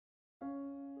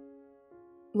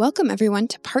Welcome everyone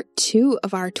to part 2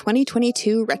 of our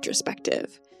 2022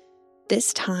 retrospective.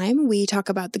 This time we talk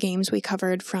about the games we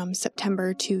covered from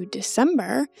September to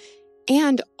December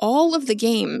and all of the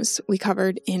games we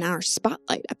covered in our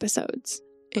Spotlight episodes.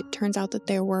 It turns out that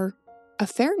there were a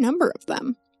fair number of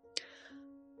them.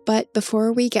 But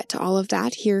before we get to all of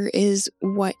that, here is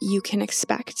what you can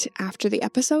expect after the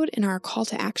episode in our call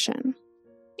to action.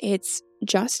 It's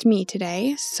just me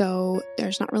today, so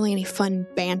there's not really any fun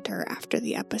banter after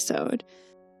the episode.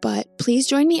 But please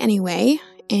join me anyway,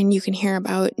 and you can hear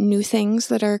about new things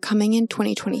that are coming in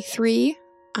 2023.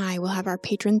 I will have our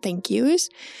patron thank yous,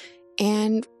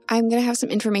 and I'm going to have some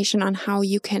information on how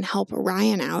you can help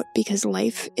Ryan out because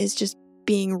life is just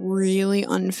being really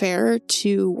unfair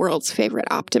to world's favorite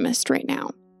optimist right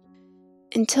now.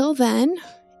 Until then,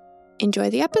 enjoy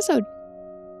the episode.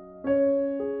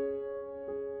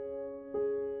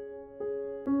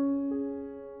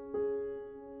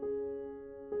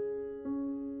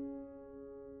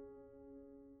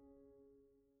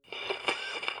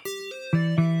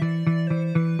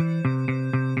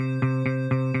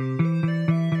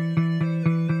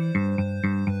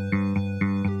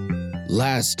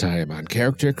 Last time on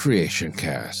Character Creation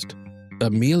Cast,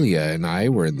 Amelia and I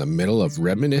were in the middle of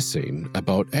reminiscing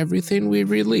about everything we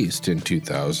released in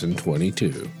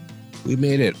 2022. We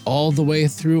made it all the way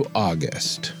through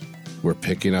August. We're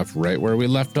picking up right where we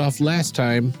left off last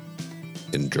time.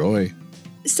 Enjoy.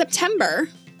 September,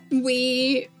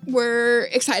 we were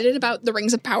excited about the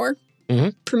Rings of Power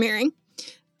premiering.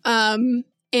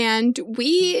 And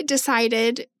we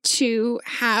decided to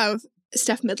have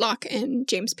Steph Midlock and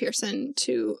James Pearson,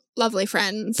 two lovely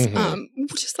friends,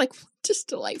 just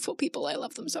delightful people. I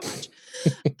love them so much.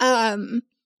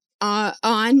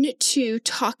 On to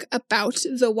talk about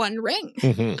The One Ring,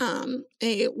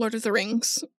 a Lord of the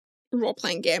Rings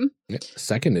role-playing game. Yeah,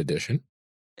 second edition.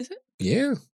 Is it?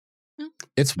 Yeah. Oh,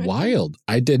 it's wild.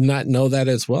 I did not know that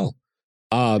as well.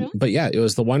 Really? But yeah, it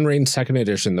was The One Ring second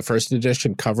edition. The first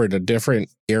edition covered a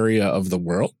different area of the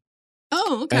world.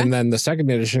 Oh, okay. And then the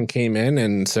second edition came in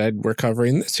and said, we're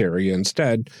covering this area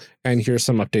instead. And here's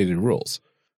some updated rules.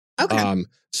 Okay.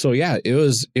 So yeah, it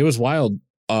was wild.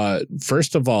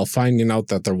 First of all, finding out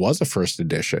that there was a first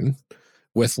edition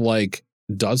with like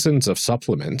dozens of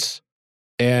supplements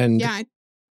and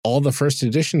all the first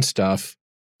edition stuff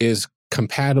is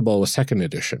compatible with second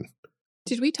edition.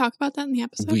 Did we talk about that in the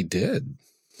episode? We did.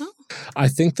 Oh. I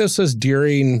think this was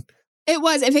during... It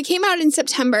was. If it came out in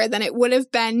September, then it would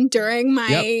have been during my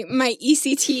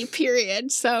ECT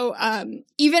period. So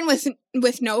even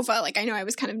with Nova, like I know I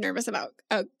was kind of nervous about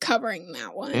covering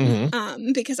that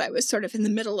one because I was sort of in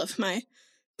the middle of my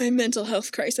mental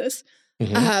health crisis.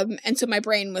 And so my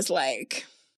brain was like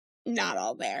not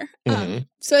all there.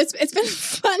 So it's been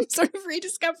fun sort of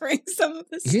rediscovering some of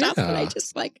the stuff that I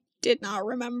just like did not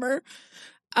remember.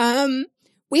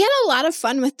 We had a lot of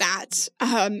fun with that.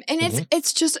 And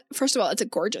it's just, first of all, it's a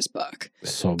gorgeous book.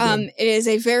 So good. It is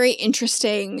a very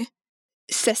interesting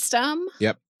system.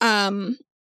 Yep. And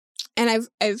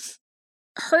I've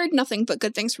heard nothing but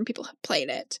good things from people who have played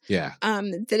it. Yeah.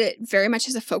 That it very much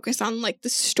has a focus on like the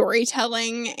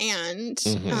storytelling and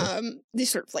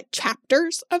these sort of like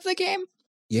chapters of the game.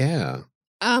 Yeah.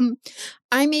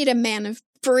 I made a man of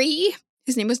Bree.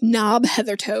 His name was Knob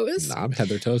Heathertoes. Knob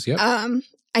Heathertoes, yep.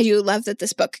 I do love that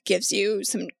this book gives you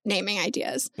some naming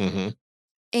ideas.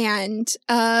 And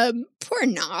poor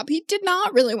Knob, he did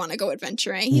not really want to go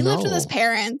adventuring. He lived with his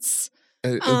parents.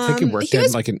 I think he worked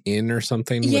at like an inn or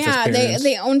something with his parents.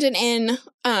 they owned an inn,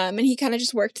 and he kind of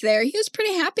just worked there. He was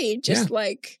pretty happy, just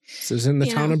like... This is in the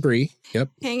town of Bree. Yep.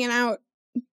 Hanging out.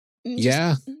 and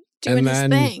Doing his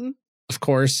thing. Of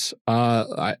course,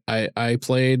 I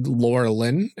played Laura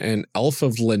Lynn, an elf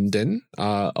of Linden,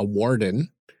 a warden,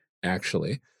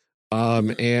 actually.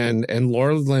 And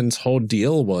Laura Lynn's whole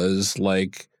deal was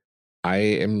like, I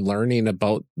am learning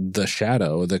about the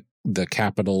shadow, the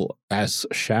capital S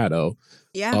shadow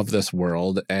of this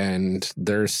world, and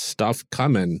there's stuff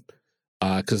coming.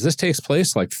 Because this takes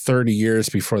place like 30 years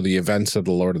before the events of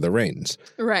the Lord of the Rings.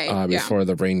 Right. Before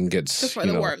the ring gets... Before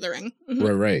the War of the Ring.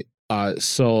 Right.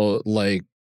 So like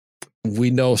we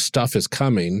know stuff is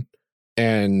coming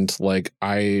and like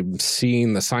I'm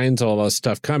seeing the signs of all that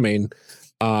stuff coming.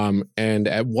 And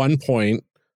at one point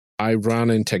I run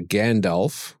into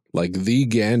Gandalf, like the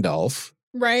Gandalf.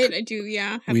 Right. I do.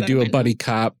 Yeah. We do a buddy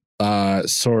cop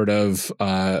sort of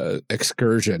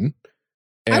excursion.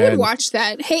 And I would watch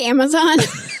that. Hey, Amazon,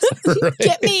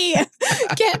 get me a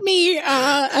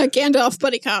Gandalf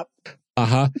buddy cop.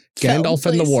 Gandalf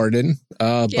and the Warden,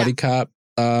 buddy cop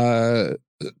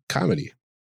comedy.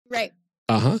 Right.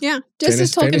 Yeah. Just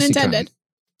as Tolkien intended.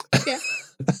 Yeah.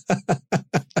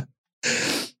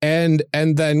 And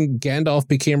then Gandalf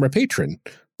became our patron.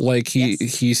 Like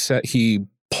he said, he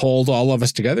pulled all of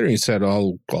us together and he said,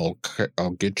 I'll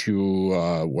get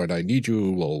you when I need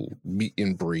you. We'll meet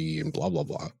in Bree and blah, blah,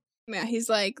 blah. Yeah, he's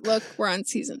like, look, we're on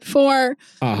season 4.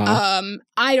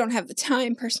 I don't have the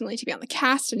time personally to be on the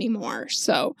cast anymore,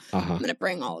 so I'm going to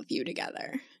bring all of you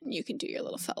together, and you can do your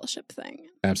little fellowship thing.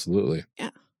 Absolutely.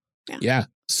 Yeah.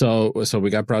 So we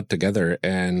got brought together,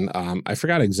 and I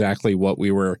forgot exactly what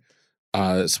we were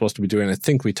supposed to be doing. I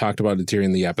think we talked about it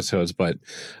during the episodes, but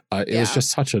it was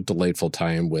just such a delightful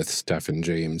time with Steph and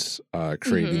James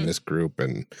creating this group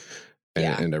and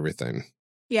everything.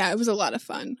 Yeah, it was a lot of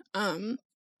fun.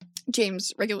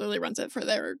 James regularly runs it for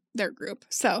their group.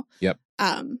 So, it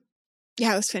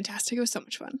was fantastic. It was so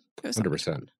much fun. It was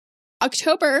 100%.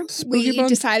 October, we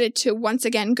decided to once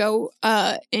again go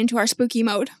into our spooky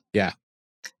mode. Yeah.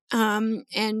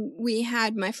 And we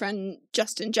had my friend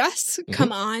Justin Jess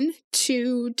come on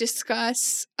to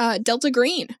discuss Delta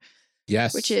Green.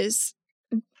 Yes. Which is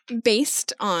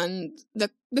based on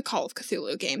the Call of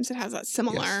Cthulhu games. It has that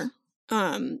similar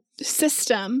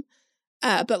system.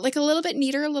 But like a little bit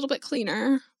neater, a little bit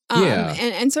cleaner.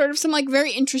 And sort of some like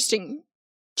very interesting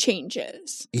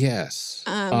changes. Yes.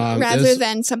 Rather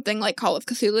than something like Call of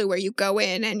Cthulhu where you go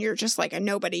in and you're just like a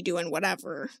nobody doing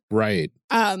whatever. Right.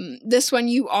 This one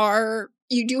you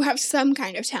do have some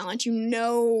kind of talent. You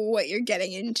know what you're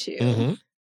getting into.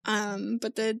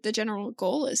 But the general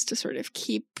goal is to sort of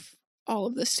keep all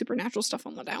of the supernatural stuff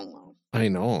on the down low. I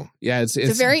know. Yeah, it's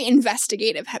very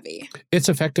investigative heavy. It's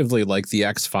effectively like the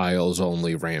X-Files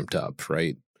only ramped up,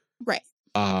 right? Right.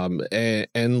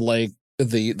 And like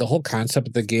the whole concept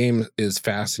of the game is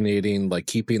fascinating, like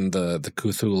keeping the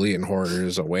Cthulhian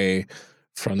horrors away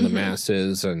from the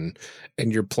masses, and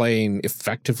you're playing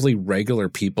effectively regular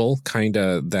people kind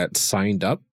of that signed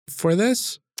up for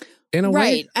this in a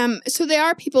way. Right. So they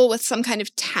are people with some kind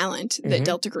of talent that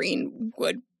Delta Green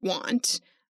would want.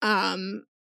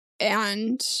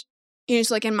 And, so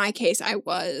like in my case, I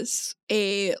was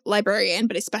a librarian,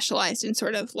 but I specialized in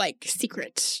sort of like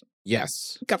secret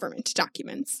government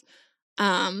documents.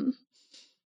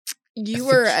 You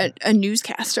were a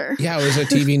newscaster. Yeah, I was a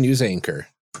TV news anchor.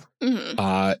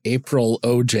 April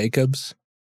O. Jacobs.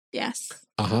 Yes.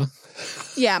 Uh-huh.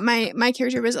 Yeah, my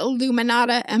character was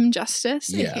Illuminata M.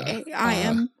 Justice, aka I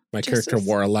am my Justice. Character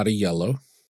wore a lot of yellow.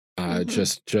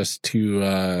 Just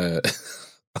to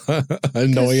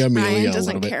annoy Amelia Ryan a little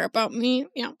doesn't bit. care about me.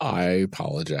 Yeah. I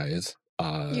apologize.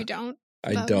 You don't?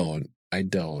 I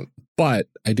don't. But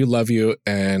I do love you,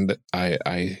 and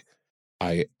I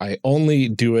only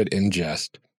do it in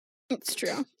jest. It's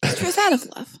true. It's true out of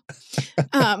love.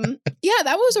 Yeah,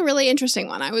 that was a really interesting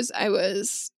one.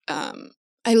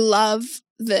 I love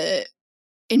the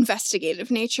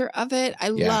investigative nature of it. I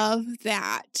love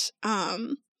that,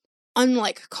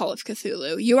 unlike Call of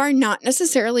Cthulhu, you are not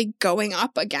necessarily going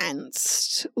up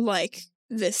against like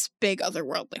this big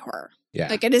otherworldly horror. Yeah.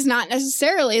 Like it is not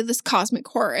necessarily this cosmic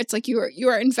horror. It's like you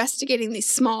are investigating these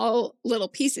small little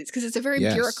pieces because it's a very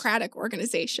bureaucratic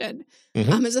organization.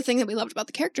 Is the thing that we loved about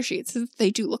the character sheets is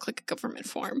they do look like a government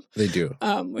form. They do.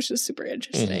 Which is super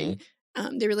interesting.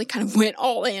 They really kind of went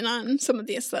all in on some of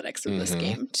the aesthetics of this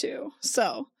game too.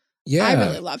 So I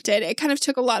really loved it. It kind of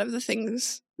took a lot of the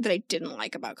things that I didn't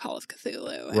like about Call of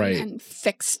Cthulhu and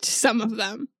fixed some of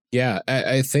them. Yeah,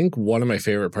 I think one of my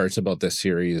favorite parts about this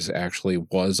series actually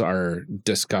was our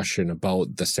discussion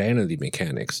about the sanity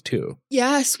mechanics too.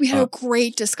 Yes, we had a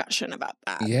great discussion about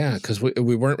that. Yeah, because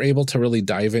we weren't able to really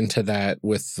dive into that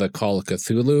with the Call of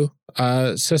Cthulhu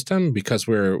system because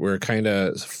we're kind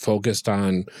of focused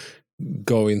on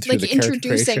going through the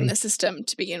introducing the system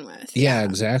to begin with. Yeah,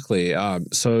 exactly.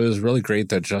 So it was really great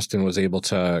that Justin was able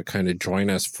to kind of join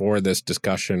us for this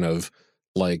discussion of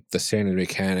like the sanity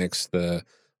mechanics, the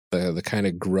kind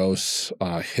of gross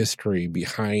history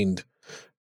behind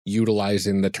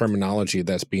utilizing the terminology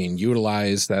that's being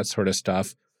utilized, that sort of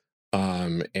stuff.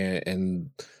 And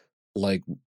like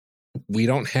we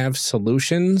don't have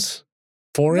solutions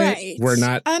for it. We're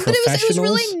not professionals. But it was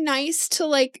really nice to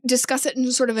like discuss it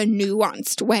in sort of a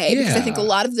nuanced way because I think a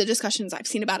lot of the discussions I've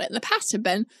seen about it in the past have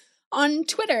been on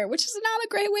Twitter, which is not a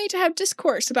great way to have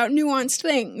discourse about nuanced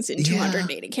things in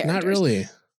 280 characters. Not really.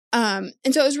 And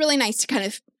so it was really nice to kind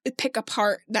of pick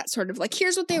apart that sort of like,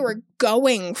 here's what they were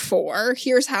going for.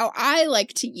 Here's how I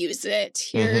like to use it.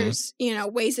 Here's,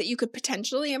 ways that you could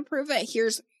potentially improve it.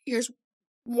 Here's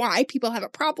why people have a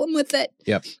problem with it.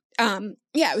 Yep.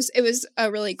 It was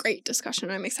a really great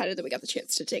discussion. I'm excited that we got the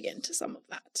chance to dig into some of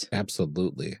that.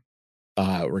 Absolutely.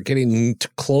 We're getting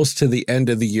close to the end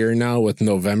of the year now with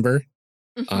November.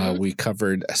 Mhm. We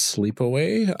covered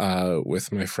Sleepaway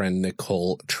with my friend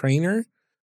Nicole Trainer.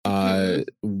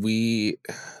 Mhm.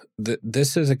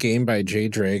 This is a game by Jay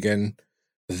Dragon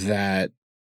that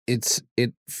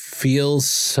it feels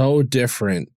so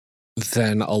different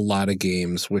than a lot of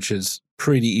games, which is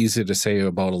pretty easy to say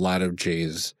about a lot of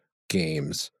Jay's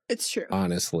games, It's true.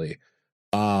 honestly.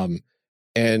 Um,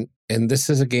 and this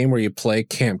is a game where you play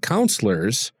camp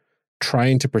counselors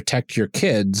trying to protect your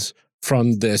kids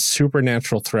from this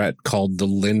supernatural threat called the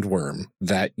Lindworm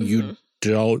that you Mhm.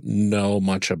 don't know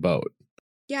much about.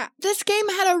 Yeah, this game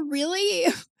had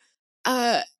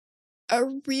uh, a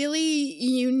really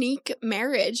unique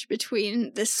marriage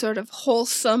between this sort of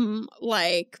wholesome,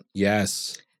 like,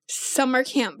 Yes. summer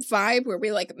camp vibe where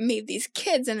we, like, made these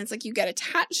kids and it's like you get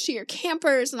attached to your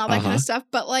campers and all that kind of stuff,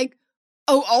 but, like,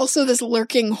 oh, also this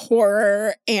lurking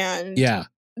horror and Yeah.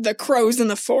 the crows in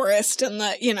the forest and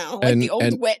the, like the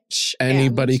old witch.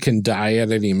 Anybody can die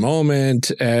at any moment,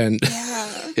 and Yeah.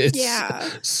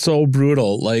 it's so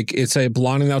brutal. Like, it's a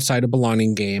belonging outside of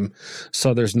belonging game,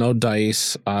 so there's no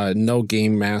dice, no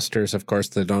game masters, of course,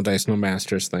 the no dice no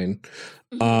masters thing.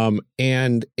 Mhm.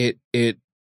 And it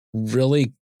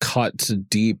really cuts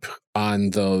deep on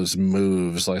those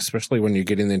moves, like especially when you're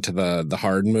getting into the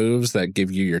hard moves that give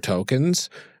you your tokens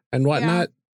and whatnot.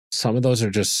 Some of those are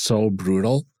just so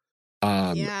brutal.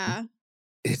 Yeah.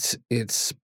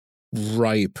 It's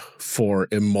ripe for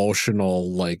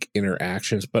emotional like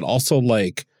interactions, but also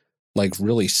like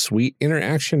really sweet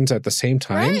interactions at the same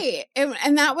time. Right.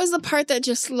 And that was the part that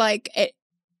just like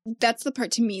that's the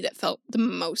part to me that felt the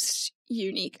most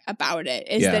unique about it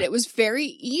is that it was very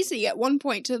easy at one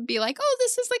point to be like, oh,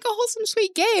 this is like a wholesome,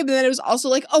 sweet game. And then it was also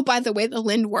like, oh, by the way, the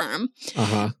Lindworm.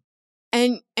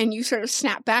 And you sort of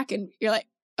snap back and you're like,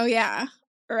 oh yeah,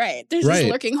 right. There's this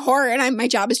lurking horror and my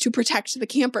job is to protect the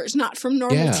campers, not from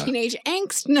normal teenage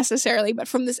angst necessarily, but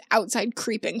from this outside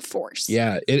creeping force.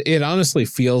 Yeah, it honestly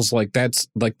feels like that's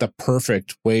like the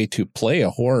perfect way to play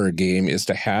a horror game is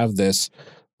to have this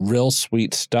real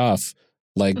sweet stuff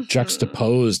like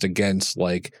juxtaposed against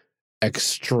like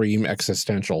extreme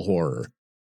existential horror.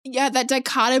 Yeah, that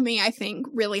dichotomy I think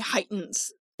really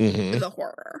heightens the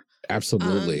horror.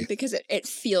 Absolutely. Because it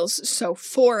feels so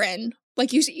foreign.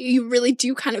 Like you really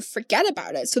do kind of forget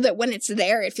about it so that when it's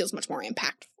there, it feels much more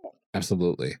impactful.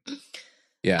 Absolutely.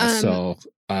 Yeah. So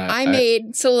I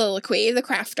made Soliloquy, the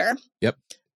crafter. Yep.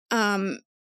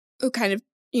 Who kind of,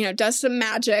 does some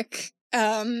magic,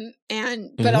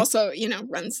 but also,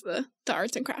 runs the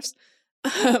arts and crafts.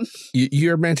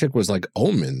 Your magic was like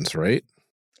omens, right?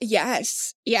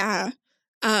 Yes. Yeah.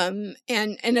 And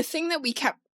a thing that we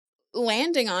kept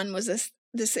landing on was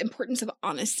this importance of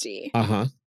honesty.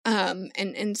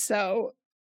 And so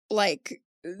like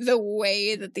the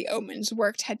way that the omens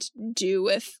worked had to do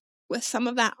with some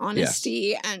of that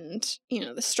honesty and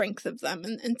the strength of them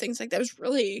and things like that. It was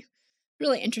really,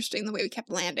 really interesting the way we kept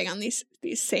landing on these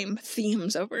same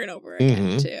themes over and over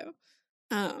again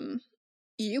too.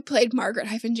 You played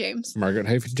Margaret-James.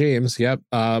 Margaret-James, yep.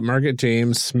 Margaret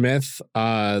James Smith,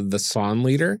 the Song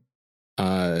leader.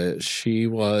 She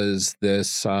was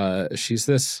this she's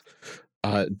this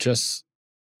just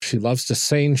she loves to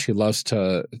sing, she loves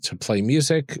to play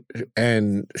music,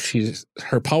 and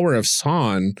her power of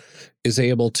song is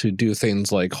able to do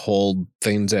things like hold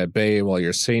things at bay while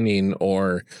you're singing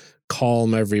or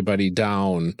calm everybody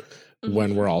down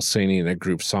when we're all singing a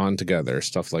group song together,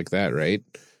 stuff like that, right?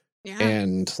 Yeah.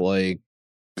 And like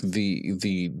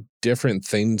the different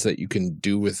things that you can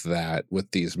do with that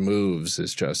with these moves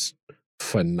is just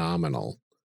phenomenal.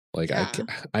 Like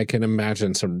I can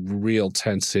imagine some real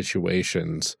tense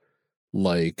situations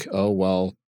like, oh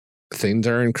well, things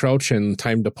are encroaching,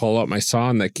 time to pull out my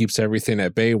song that keeps everything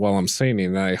at bay while I'm singing,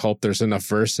 and I hope there's enough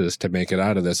verses to make it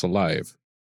out of this alive.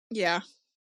 Yeah.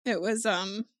 It was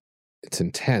it's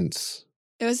intense.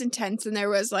 It was intense, and there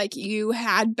was like you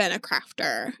had been a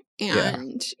crafter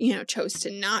and chose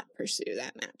to not pursue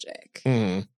that magic.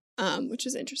 Which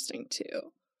is interesting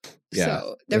too. Yeah.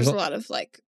 So there was a lot of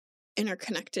like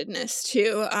interconnectedness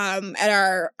too. At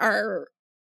our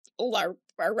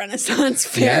Renaissance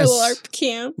Fair LARP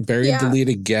camp. Buried the lead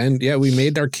again. Yeah, we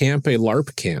made our camp a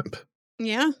LARP camp.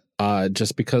 Yeah.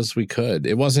 Just because we could.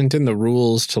 It wasn't in the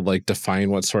rules to like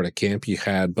define what sort of camp you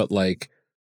had, but like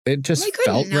it just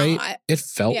felt right. It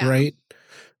felt right.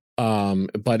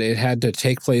 But it had to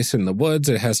take place in the woods.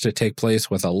 It has to take place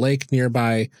with a lake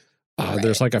nearby.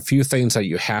 There's like a few things that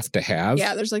you have to have.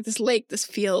 Yeah, there's like this lake, this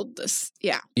field,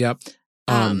 Yep.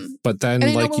 But then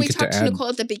and I like know when you we get talked to to add Nicole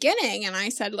at the beginning and I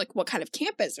said like, what kind of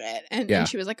camp is it? And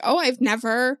she was like, oh, I've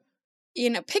never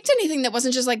picked anything that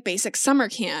wasn't just like basic summer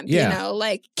camp,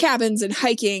 like cabins and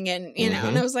hiking and,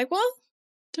 and I was like, well,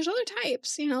 there's other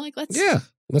types, like let's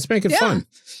make it fun.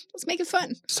 Let's make it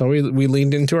fun. So we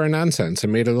leaned into our nonsense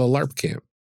and made it a LARP camp.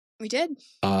 We did.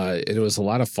 It was a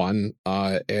lot of fun.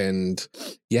 And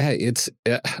yeah,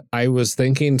 I was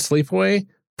thinking sleepaway,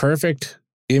 perfect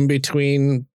in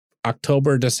between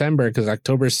October, December, because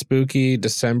October's spooky,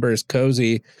 December's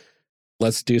cozy.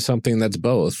 Let's do something that's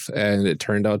both. And it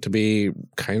turned out to be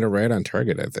kind of right on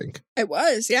target, I think. It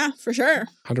was, yeah, for sure.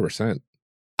 100%.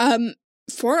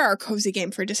 For our cozy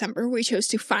game for December, we chose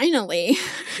to finally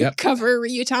cover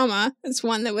Ryutama. It's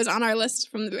one that was on our list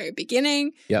from the very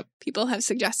beginning. Yep. People have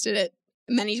suggested it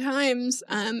many times.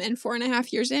 And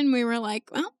 4.5 years in, we were like,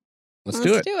 well, let's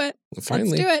do it.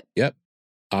 Finally. Let's do it. Yep.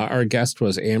 Our guest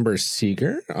was Amber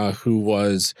Seeger, who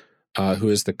is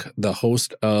the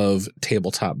host of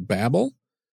Tabletop Babble,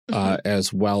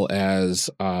 as well as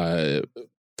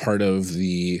part of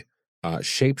the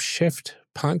Shapeshift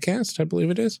podcast, I believe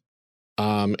it is.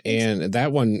 And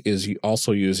that one is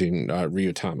also using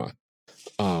Ryutama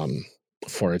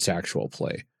for its actual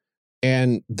play.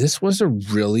 And this was a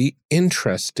really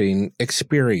interesting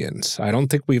experience. I don't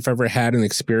think we've ever had an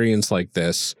experience like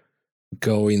this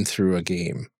going through a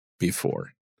game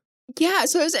before. Yeah,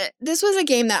 so this was a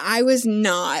game that I was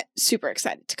not super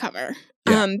excited to cover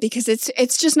because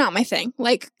it's just not my thing.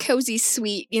 Like cozy,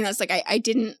 sweet, it's like I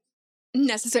didn't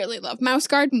necessarily love Mouse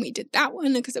Guard when we did that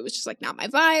one because it was just like not my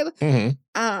vibe.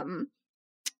 Mm-hmm.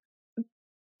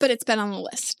 But it's been on the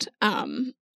list.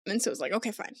 And so it was like,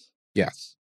 okay, fine.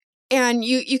 Yes. And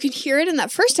you could hear it in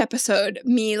that first episode,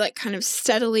 me like kind of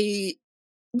steadily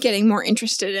getting more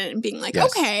interested in it and being like,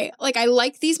 okay, like I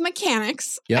like these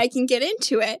mechanics. Yep. I can get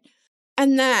into it.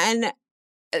 And then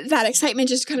that excitement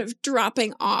just kind of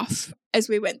dropping off as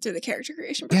we went through the character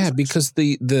creation process. Yeah, because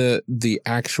the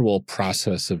actual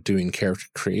process of doing character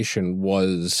creation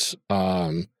was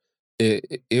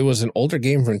it was an older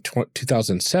game from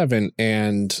 2007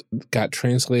 and got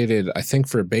translated, I think,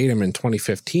 verbatim in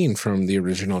 2015 from the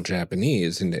original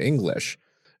Japanese into English.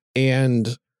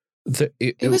 And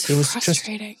it was just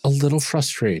a little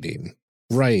frustrating.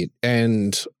 Right.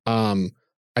 And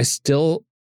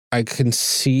I can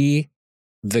see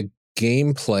the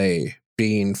gameplay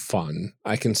being fun.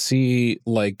 I can see,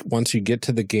 like, once you get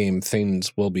to the game,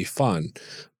 things will be fun.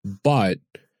 But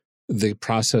the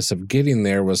process of getting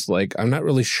there was like, I'm not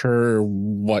really sure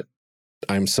what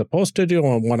I'm supposed to do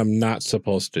and what I'm not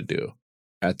supposed to do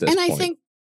at this point. And I think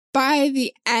by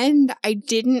the end, I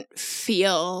didn't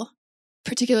feel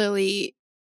particularly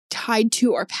tied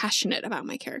to or passionate about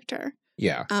my character.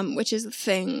 Yeah. Which is the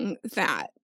thing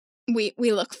that we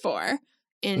look for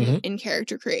in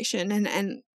character creation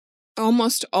and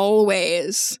almost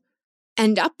always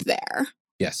end up there.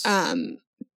 Yes.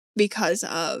 Because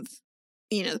of,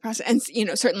 the process. And,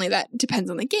 certainly that depends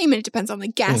on the game and it depends on the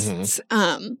guests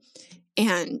and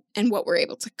what we're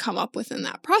able to come up with in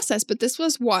that process. But this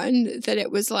was one that it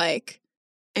was like,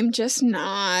 I'm just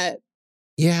not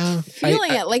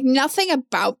feeling it. Like nothing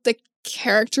about the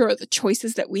character or the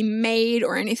choices that we made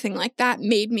or anything like that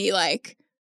made me like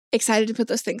excited to put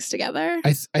those things together.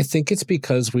 I think it's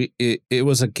because it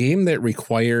was a game that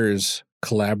requires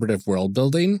collaborative world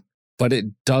building, but it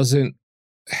doesn't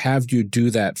have you do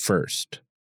that first.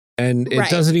 And it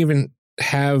doesn't even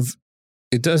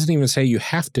say you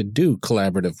have to do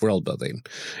collaborative world building.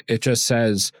 It just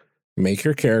says make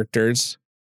your characters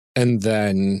and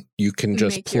then you can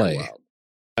just play.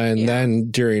 And then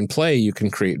during play, you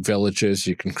can create villages,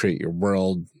 you can create your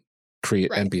world,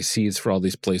 create NPCs for all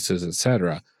these places,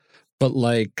 etc. But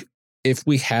like, if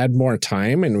we had more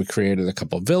time and we created a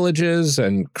couple villages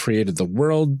and created the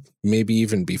world, maybe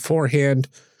even beforehand,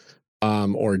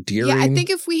 or during. Yeah, I think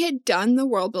if we had done the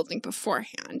world building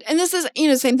beforehand, and this is,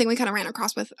 the same thing we kind of ran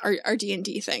across with our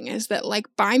D&D thing, is that like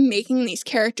by making these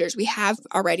characters, we have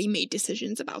already made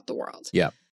decisions about the world. Yeah.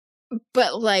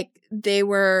 But like they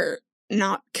were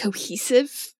not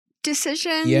cohesive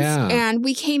decisions. Yeah. And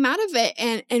we came out of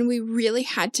it and we really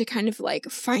had to kind of like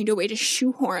find a way to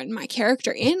shoehorn my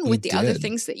character in with the other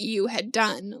things that you had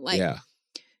done. Like,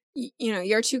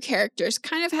 your two characters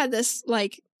kind of had this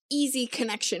like easy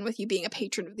connection with you being a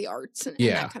patron of the arts and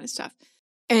that kind of stuff.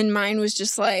 And mine was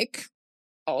just like,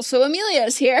 also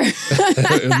Amelia's here.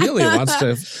 Amelia wants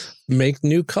to make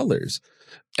new colors.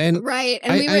 And right.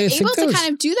 And we were able to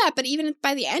kind of do that, but even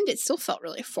by the end, it still felt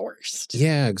really forced.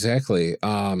 Yeah, exactly.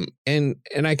 And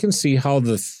I can see how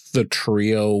the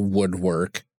trio would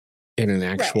work in an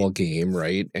actual game,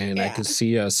 right? And I could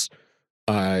see us,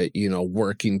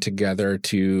 working together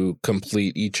to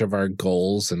complete each of our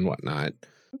goals and whatnot.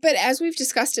 But as we've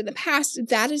discussed in the past,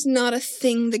 that is not a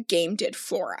thing the game did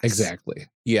for us. Exactly.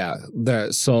 Yeah.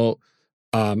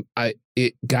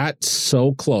 It got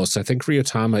so close. I think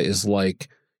Ryutama is like,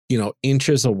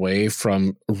 inches away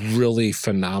from really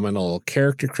phenomenal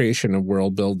character creation and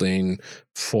world building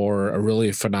for a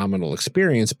really phenomenal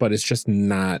experience, but it's just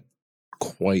not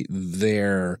quite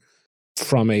there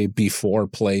from a before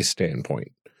play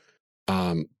standpoint.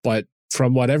 But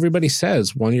from what everybody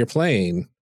says when you're playing,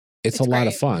 it's a lot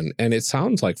of fun, and it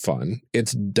sounds like fun.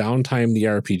 It's Downtime the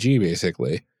RPG,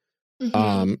 basically.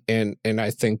 And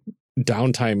I think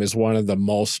Downtime is one of the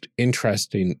most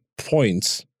interesting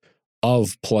points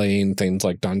of playing things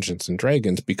like Dungeons and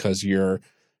Dragons, because you're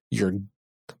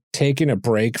taking a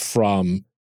break from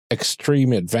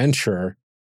extreme adventure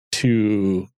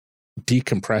to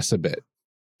decompress a bit.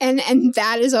 And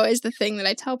that is always the thing that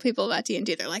I tell people about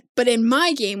D&D. They're like, but in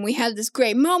my game, we had this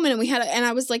great moment, and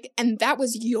I was like, and that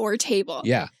was your table.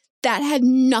 Yeah. That had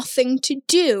nothing to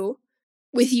do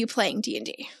with you playing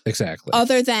D&D. Exactly.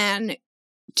 Other than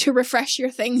to refresh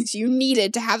your things, you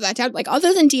needed to have that down. Like,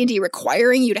 other than D&D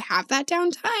requiring you to have that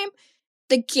downtime,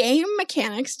 the game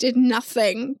mechanics did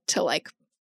nothing to, like,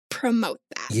 promote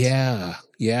that. Yeah.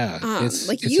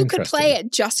 You could play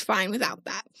it just fine without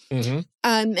that.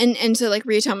 And so, like,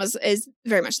 Ryutama is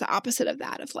very much the opposite of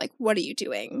that, of, like, what are you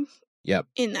doing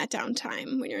in that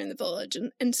downtime when you're in the village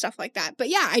and stuff like that. But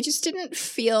yeah, I just didn't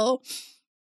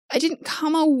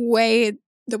come away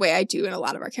the way I do in a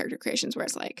lot of our character creations, where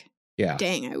it's like,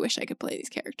 dang, I wish I could play these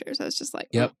characters. I was just like,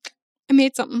 I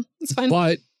made something. It's fine.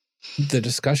 But the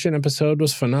discussion episode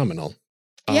was phenomenal.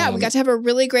 Yeah, we got to have a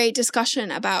really great discussion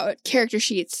about character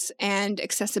sheets and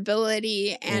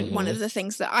accessibility. And one of the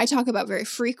things that I talk about very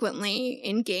frequently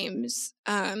in games,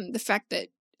 the fact that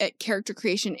character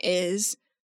creation is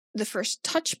the first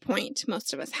touch point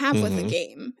most of us have with a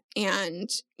game. And,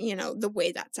 the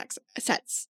way that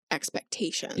sets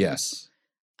expectations. Yes.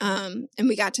 And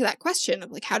we got to that question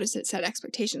of, like, how does it set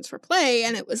expectations for play?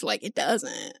 And it was like, it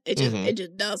doesn't. It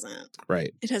just doesn't.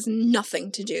 Right. It has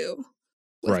nothing to do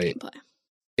with gameplay.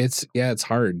 It's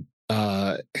hard.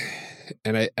 And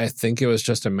I think it was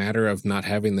just a matter of not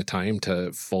having the time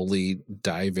to fully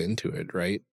dive into it,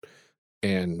 right?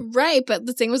 Right, but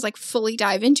the thing was, like, fully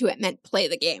dive into it meant play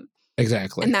the game.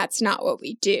 Exactly. And that's not what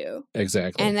we do.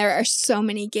 Exactly. And there are so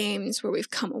many games where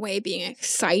we've come away being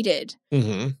excited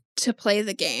to play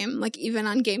the game. Like, even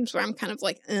on games where I'm kind of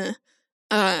like,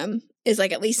 is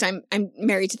like, at least I'm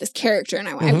married to this character and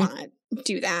I want to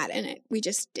do that. And we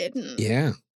just didn't.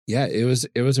 Yeah. Yeah. It was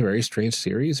a very strange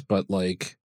series, but,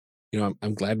 like,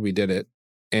 I'm glad we did it.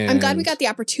 And I'm glad we got the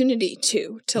opportunity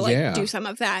to do some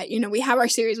of that. We have our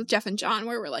series with Jeff and John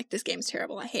where we're like, this game's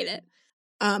terrible, I hate it.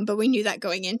 But we knew that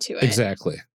going into it.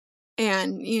 Exactly.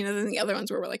 And, then the other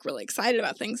ones where we're, like, really excited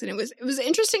about things. And it was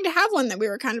interesting to have one that we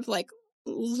were kind of, like,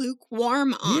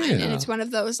 lukewarm on. Yeah. And it's one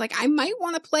of those, like, I might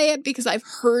want to play it because I've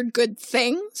heard good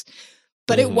things,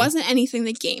 but it wasn't anything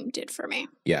the game did for me.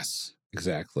 Yes,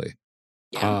 exactly.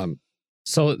 Yeah.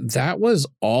 So that was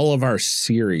all of our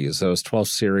series. Those 12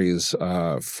 series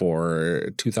for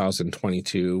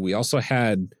 2022. We also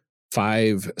had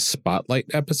 5 spotlight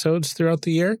episodes throughout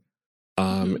the year.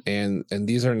 And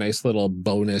these are nice little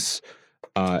bonus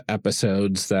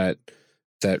episodes that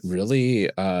really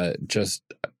just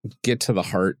get to the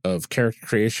heart of character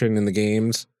creation in the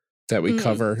games that we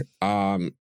cover.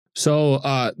 So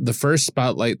the first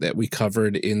spotlight that we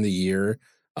covered in the year,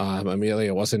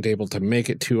 Amelia wasn't able to make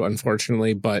it to,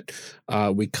 unfortunately, but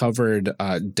we covered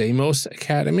Deimos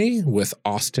Academy with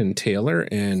Austin Taylor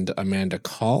and Amanda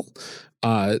Call.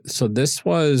 So this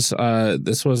was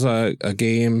a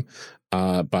game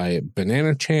by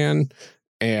Banana Chan,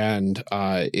 and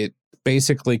it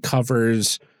basically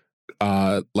covers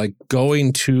like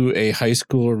going to a high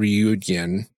school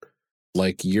reunion,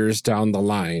 like, years down the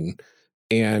line,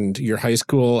 and your high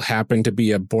school happened to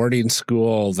be a boarding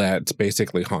school that's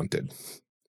basically haunted.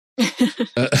 And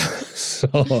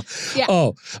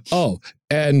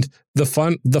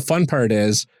the fun part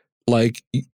is, like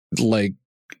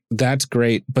that's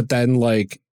great, but then,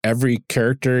 like, every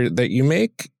character that you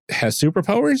make has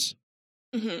superpowers.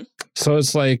 So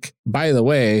it's like, by the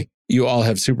way, you all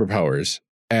have superpowers.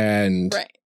 And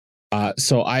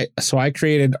so I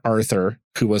created Arthur,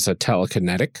 who was a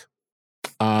telekinetic.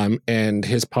 And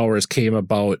his powers came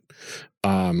about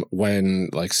when,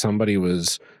 like, somebody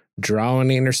was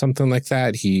drowning or something like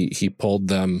that. He pulled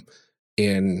them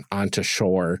in onto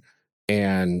shore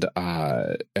and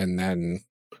then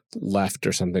left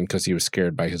or something because he was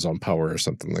scared by his own power or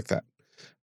something like that.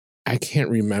 I can't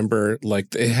remember.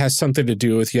 Like, it has something to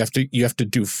do with you have to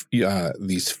do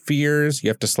these fears. You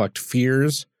have to select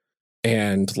fears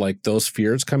and like those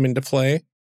fears come into play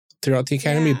throughout the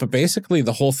academy. Yeah. But basically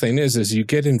the whole thing is you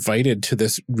get invited to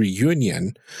this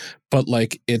reunion, but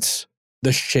like it's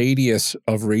the shadiest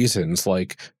of reasons,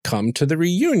 like come to the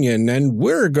reunion and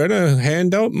we're gonna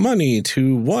hand out money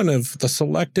to one of the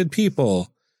selected people.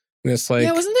 And it's like,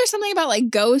 yeah, wasn't there something about like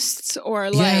ghosts or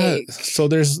yeah, like so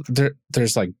there's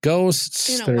like ghosts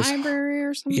in a there's library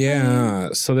or something? yeah,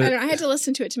 so I had to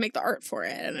listen to it to make the art for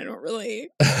it, and I don't really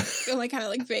feel like kind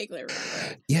of like vaguely remember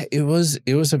it. Yeah, it was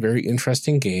a very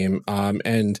interesting game.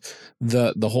 And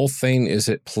the whole thing is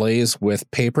it plays with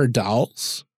paper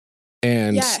dolls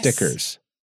and Yes. stickers.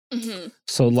 Mm-hmm.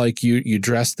 So like you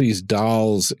dress these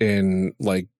dolls in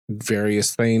like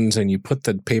various things, and you put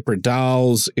the paper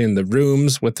dolls in the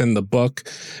rooms within the book,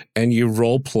 and you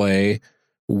role play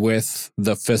with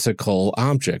the physical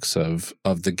objects of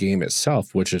the game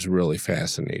itself, which is really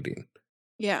fascinating.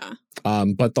 Yeah.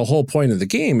 But the whole point of the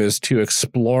game is to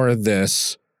explore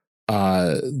this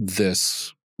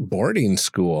this boarding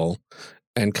school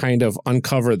and kind of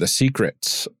uncover the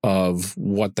secrets of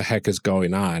what the heck is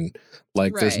going on.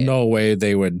 Like, there's Right. no way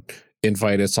they would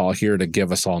invite us all here to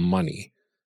give us all money.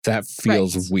 That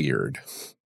feels Right. weird,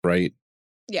 right?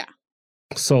 Yeah.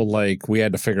 So, like, we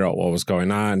had to figure out what was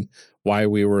going on, why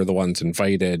we were the ones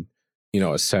invited,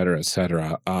 et cetera, et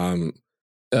cetera.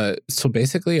 So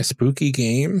basically a spooky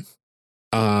game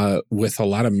with a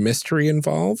lot of mystery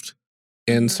involved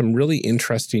and Mhm. some really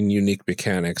interesting, unique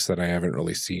mechanics that I haven't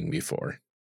really seen before.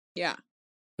 Yeah.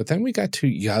 But then we got to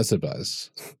Yazabuz.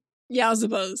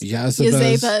 Yazabuz. Yazabuz.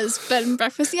 Yazabuz bed and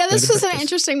breakfast. Yeah, this Bed and was an breakfast.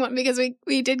 interesting one because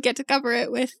we did get to cover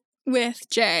it with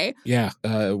Jay. Yeah,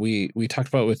 we talked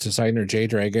about it with designer Jay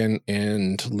Dragon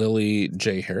and Lily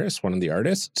J. Harris, one of the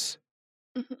artists.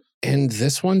 Mhm. And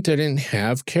this one didn't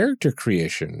have character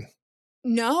creation.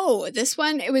 No, this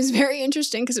one, it was very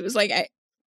interesting because it was like,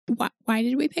 why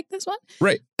did we pick this one?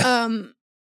 Right.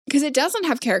 Because it doesn't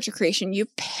have character creation. You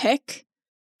pick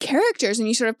characters and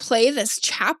you sort of play this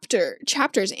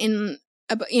chapters in,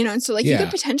 and so like you Yeah.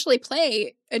 could potentially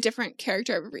play a different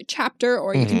character every chapter,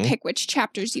 or you can Mhm. pick which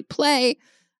chapters you play,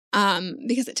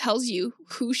 because it tells you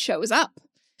who shows up.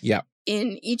 Yeah.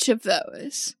 In each of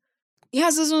those.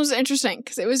 Yes, this one was interesting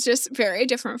because it was just very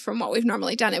different from what we've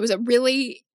normally done. It was a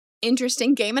really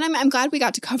interesting game, and I'm glad we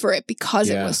got to cover it because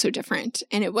it Yeah. was so different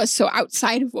and it was so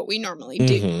outside of what we normally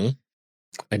do. Mhm.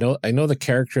 I know the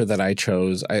character that I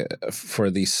chose for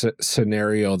the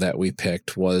scenario that we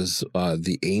picked was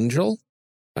the Angel.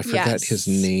 I forget his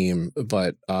Yes. name,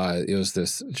 but it was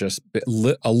this just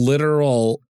a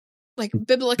literal, Like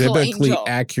biblical biblically angel.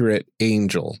 accurate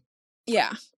angel.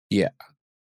 Yeah.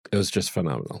 It was just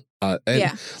phenomenal. And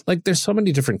Yeah. like, there's so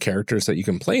many different characters that you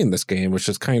can play in this game, which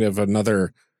is kind of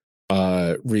another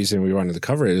reason we wanted to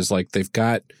cover it. Is like they've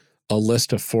got a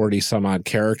list of 40 some odd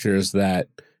characters that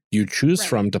you choose Right.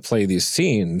 from to play these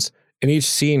scenes, and each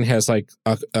scene has like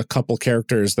a couple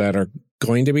characters that are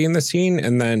going to be in the scene,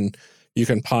 and then you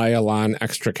can pile on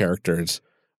extra characters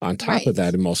on top Right. of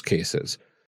that in most cases.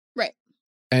 Right.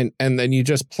 And then you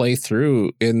just play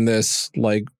through in this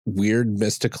like weird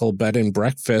mystical bed and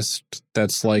breakfast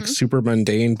that's like Mhm. super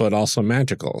mundane but also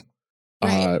magical,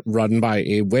 Right. run by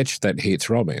a witch that hates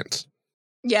romance.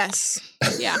 Yes.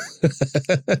 Yeah.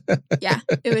 Yeah.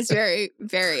 It was very,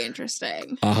 very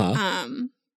interesting. Uh-huh.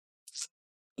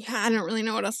 Yeah, I don't really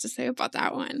know what else to say about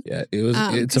that one. Yeah,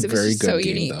 it's 'Cause a it was very just good so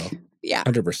game unique. though. Yeah.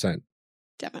 100%.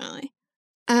 Definitely.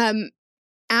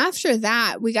 After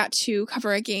that, we got to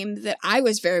cover a game that I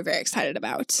was very, very excited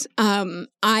about.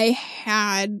 I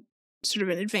had sort of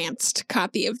an advanced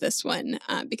copy of this one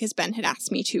because Ben had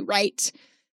asked me to write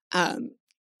kind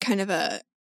of a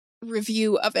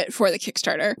review of it for the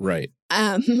Kickstarter. Right.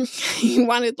 He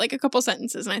wanted like a couple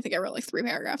sentences, and I think I wrote like 3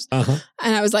 paragraphs. Uh-huh.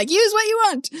 And I was like, use what you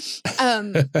want.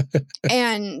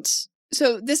 And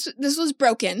so this was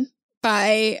broken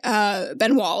by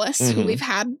Ben Wallace, who Mhm. we've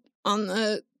had on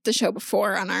the show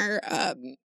before on our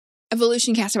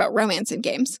Evolution cast about romance in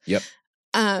games. Yep.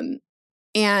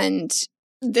 And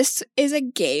this is a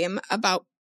game about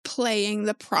playing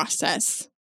the process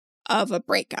of a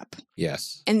breakup.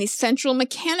 Yes. And the central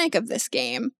mechanic of this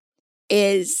game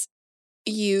is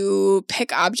you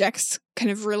pick objects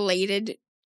kind of related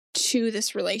to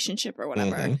this relationship or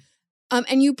whatever, Mhm.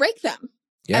 And you break them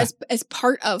Yeah. as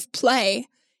part of play.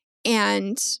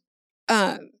 And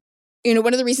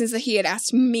one of the reasons that he had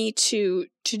asked me to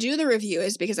do the review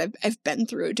is because I've been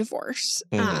through a divorce,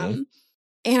 Mhm.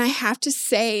 and I have to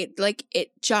say, like,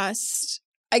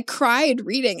 I cried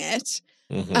reading it,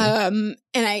 Mhm.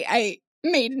 and I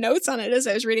made notes on it as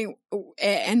I was reading,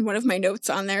 and one of my notes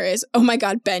on there is, "Oh my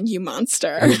God, Ben, you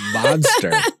monster!" You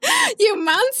monster. You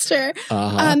monster.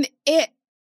 Uh-huh. It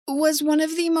was one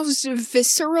of the most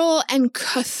visceral and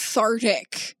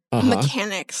cathartic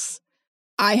mechanics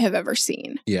I have ever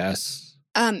seen. Yes.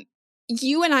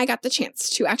 You and I got the chance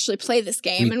to actually play this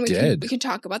game, We and did. we can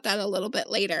talk about that a little bit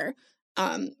later.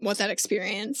 What that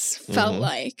experience felt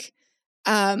like.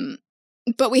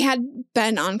 But we had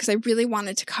Ben on because I really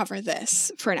wanted to cover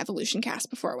this for an Evolution cast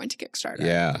before I went to Kickstarter.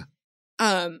 Yeah.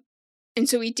 And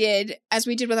so we did, as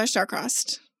we did with our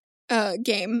Starcrossed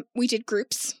game, we did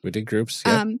groups. We did groups.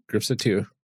 Yep. Groups of 2.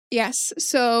 Yes.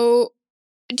 So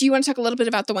do you want to talk a little bit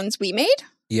about the ones we made?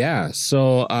 Yeah.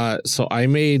 So I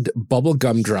made Bubble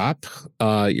Gumdrop,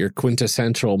 your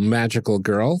quintessential magical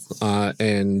girl,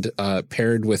 and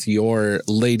paired with your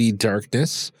Lady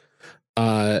Darkness.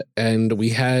 And we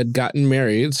had gotten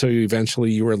married, so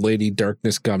eventually you were Lady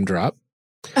Darkness Gumdrop.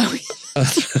 Oh,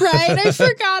 right. I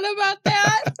forgot about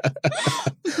that.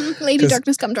 Lady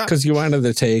Darkness Gumdrop. Because you wanted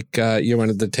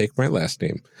to take my last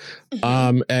name.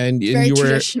 And you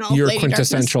were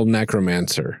quintessential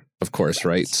necromancer, of course,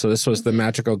 right? So this was the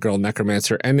magical girl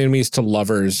necromancer, enemies to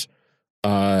lovers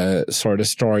sort of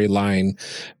storyline.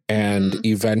 And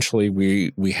eventually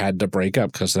we had to break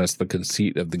up because that's the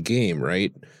conceit of the game,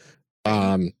 right?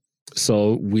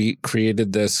 So we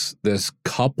created this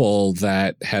couple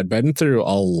that had been through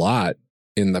a lot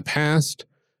in the past,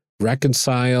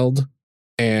 reconciled,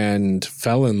 and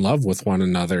fell in love with one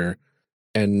another.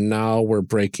 And now we're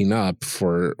breaking up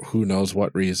for who knows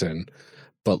what reason.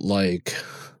 But like,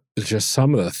 just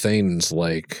some of the things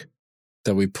like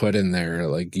that we put in there,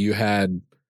 like you had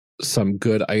some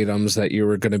good items that you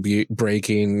were going to be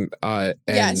breaking.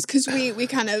 Yes, because we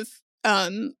kind of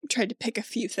tried to pick a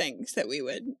few things that we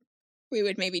would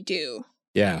maybe do.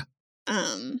 Yeah.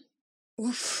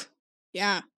 Oof.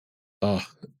 Yeah. Oh,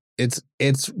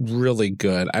 it's really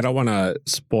good. I don't want to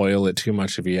spoil it too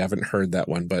much if you haven't heard that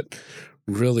one, but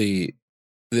really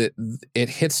it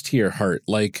hits to your heart.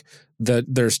 Like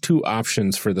there's 2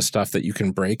 options for the stuff that you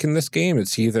can break in this game.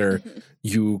 It's either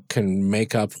you can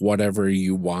make up whatever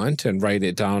you want and write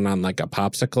it down on like a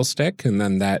popsicle stick, and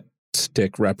then that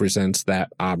stick represents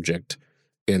that object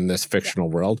in this fictional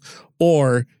world,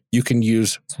 or you can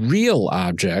use real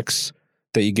objects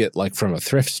that you get like from a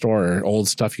thrift store or old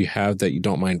stuff you have that you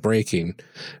don't mind breaking,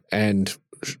 and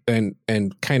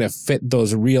kind of fit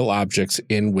those real objects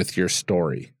in with your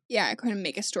story. Yeah, I kind of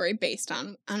make a story based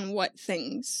on what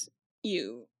things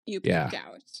you picked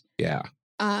out. Yeah.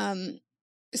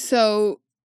 So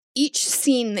each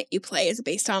scene that you play is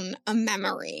based on a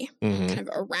memory kind of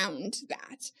around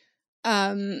that.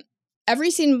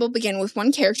 Every scene will begin with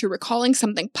one character recalling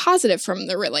something positive from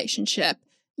the relationship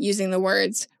using the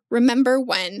words, "Remember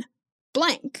when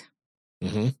blank."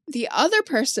 The other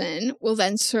person will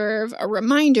then serve a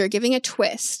reminder, giving a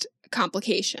twist, a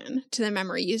complication to the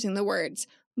memory using the words,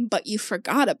 "But you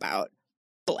forgot about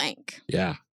blank."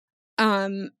 Yeah.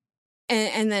 And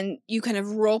then you kind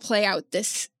of role play out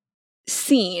this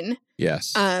scene.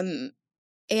 Yes. And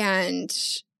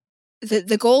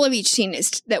the goal of each scene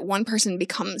is that one person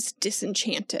becomes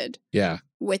disenchanted. Yeah.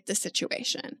 With the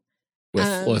situation.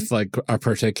 With like a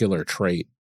particular trait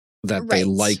that they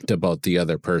liked about the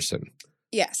other person.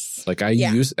 Yes. Like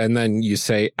and then you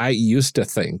say, I used to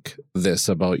think this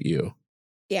about you.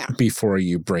 Yeah. Before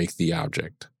you break the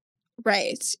object.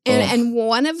 Right. And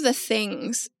one of the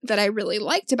things that I really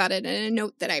liked about it, and a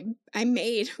note that I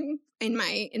made in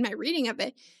my reading of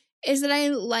it, is that I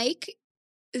like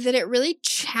that it really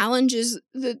challenges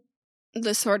the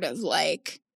sort of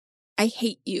like, I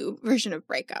hate you version of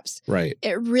breakups. Right.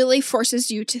 It really forces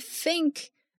you to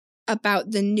think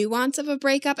about the nuance of a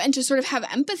breakup and to sort of have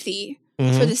empathy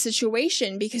for the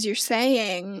situation, because you're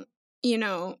saying, you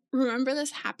know, remember this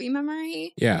happy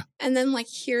memory? Yeah. And then like,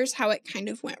 here's how it kind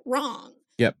of went wrong.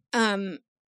 Yep.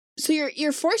 So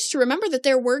you're forced to remember that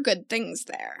there were good things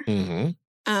there.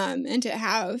 And to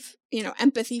have, you know,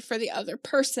 empathy for the other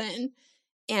person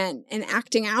and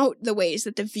acting out the ways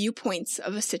that the viewpoints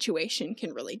of a situation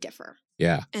can really differ.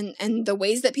 Yeah. And the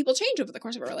ways that people change over the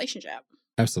course of a relationship.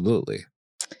 Absolutely.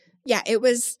 Yeah, it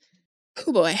was,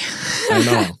 oh boy. I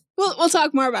know. We'll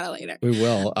talk more about it later. We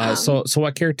will. So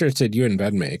what characters did you and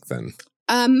Ben make then?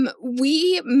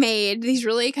 We made these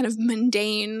really kind of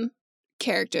mundane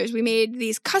characters. We made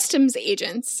these customs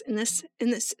agents in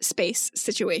this space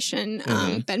situation.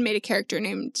 Ben made a character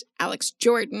named Alex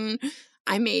Jordan.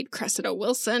 I made Cressida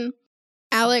Wilson.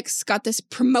 Alex got this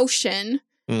promotion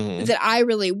that I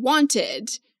really wanted,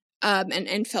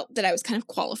 and felt that I was kind of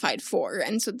qualified for,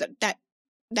 and so that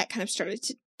kind of started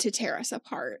to tear us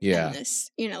apart. Yeah. And this,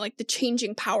 you know, like the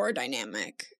changing power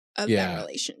dynamic of that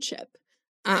relationship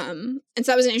And so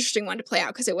that was an interesting one to play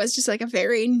out because it was just like a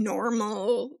very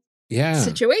normal Yeah.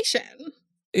 situation.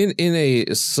 In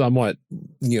a somewhat,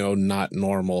 not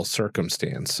normal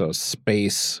circumstance. So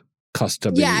space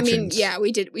custom agents.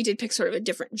 We did pick sort of a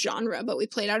different genre, but we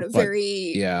played out a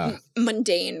very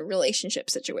mundane relationship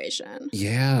situation.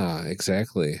 Yeah,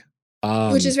 exactly.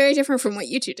 Which is very different from what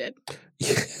you two did.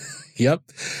 Yep.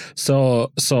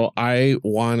 So I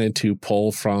wanted to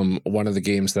pull from one of the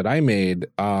games that I made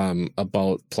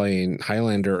about playing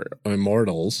Highlander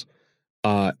Immortals.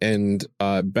 And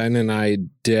Ben and I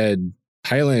did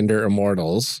Highlander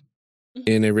Immortals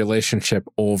in a relationship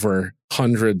over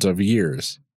hundreds of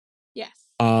years. Yes.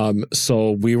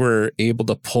 So we were able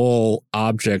to pull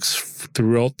objects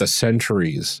throughout the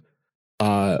centuries,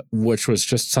 which was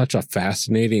just such a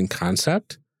fascinating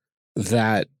concept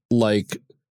that like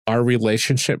our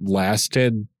relationship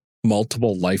lasted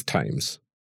multiple lifetimes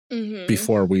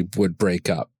before we would break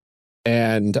up.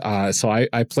 And so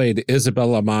I played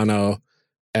Isabella Mano,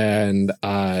 and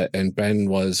Ben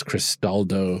was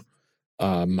Cristaldo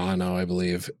Mano, I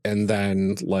believe. And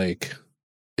then like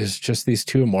it's just these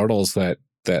two immortals that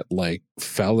like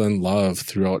fell in love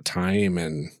throughout time,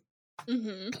 and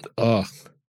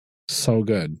so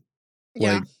good.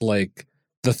 Yeah. Like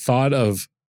the thought of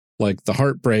like the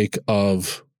heartbreak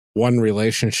of one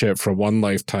relationship for one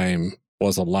lifetime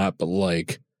was a lot, but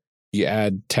like you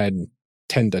add 10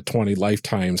 to 20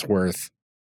 lifetimes worth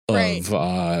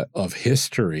of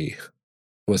history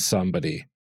with somebody.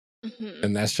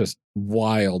 And that's just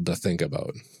wild to think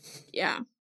about. Yeah.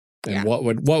 And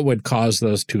what would cause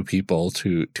those two people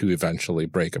to eventually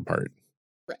break apart?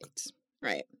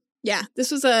 Right. Yeah. This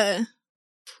was a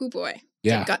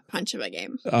gut punch of a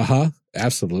game.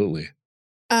 Absolutely.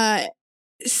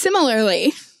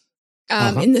 Similarly,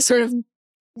 in this sort of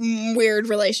weird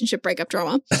relationship breakup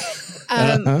drama,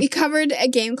 we covered a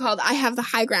game called I Have the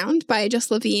High Ground by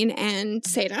Just Levine and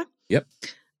Seda. Yep.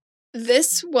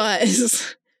 This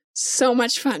was so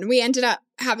much fun. We ended up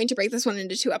having to break this one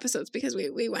into 2 episodes because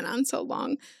we went on so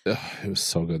long. It was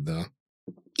so good though.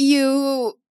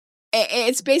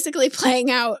 It's basically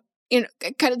playing out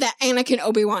kind of that Anakin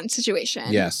Obi-Wan situation.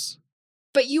 Yes.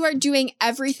 But you are doing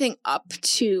everything up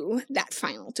to that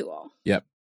final duel. Yep.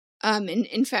 And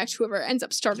in fact, whoever ends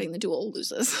up starting the duel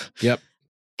loses. Yep.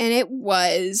 And it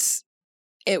was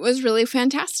really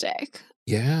fantastic.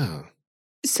 Yeah.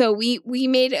 So we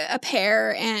made a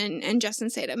pair, and Justin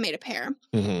Seda made a pair.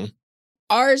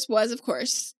 Ours was, of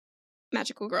course,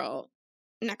 Magical Girl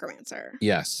Necromancer.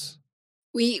 Yes.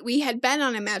 We had been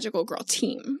on a Magical Girl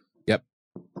team. Yep.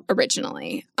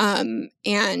 Originally. And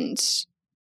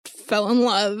fell in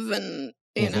love, and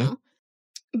you know.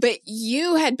 But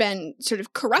you had been sort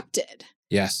of corrupted.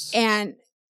 Yes. And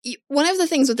one of the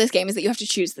things with this game is that you have to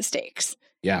choose the stakes.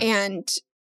 Yeah. And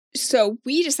so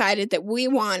we decided that we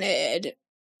wanted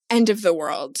end of the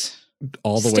world.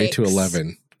 All the way to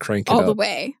 11. Crank it up. All the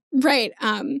way. Right.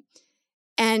 And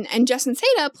Justin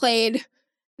Seda played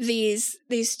these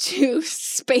 2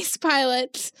 space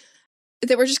pilots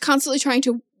that were just constantly trying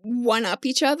to one-up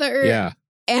each other. Yeah.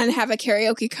 And have a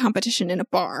karaoke competition in a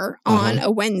bar on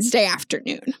a Wednesday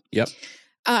afternoon. Yep.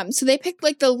 So they picked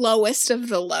like the lowest of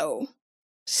the low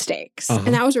stakes.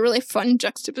 And that was a really fun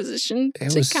juxtaposition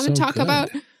to kind of talk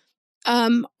about.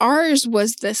 Ours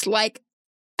was this like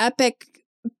epic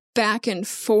back and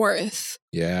forth.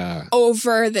 Yeah.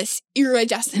 Over this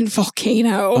iridescent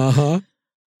volcano.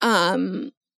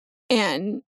 And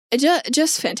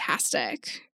just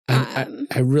fantastic.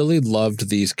 I really loved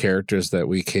these characters that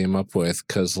we came up with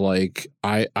because, like,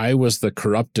 I was the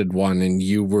corrupted one and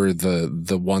you were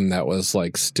the one that was,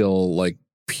 like, still, like,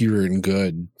 pure and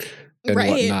good and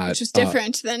whatnot. Which is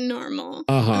different than normal.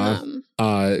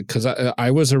 Because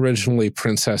I was originally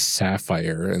Princess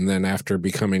Sapphire, and then after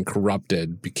becoming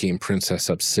corrupted, became Princess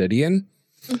Obsidian.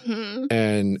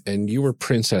 And you were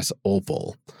Princess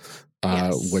Opal,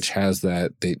 which has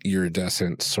the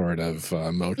iridescent sort of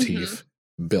motif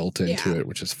built into it,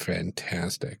 which is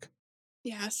fantastic.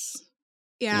 Yes.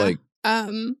 Yeah. Like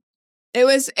it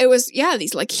was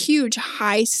these like huge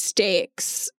high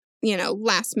stakes,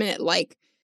 last minute, like,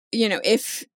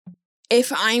 if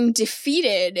I'm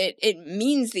defeated, it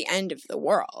means the end of the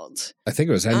world. I think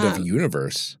it was end of the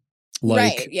universe.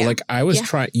 Like I was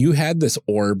trying, you had this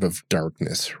orb of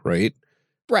darkness, right?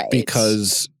 Right.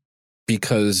 Because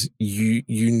you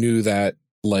knew that,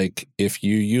 like, if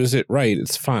you use it right,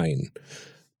 it's fine.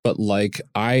 But like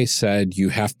I said, you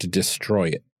have to destroy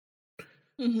it.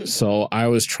 So I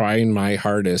was trying my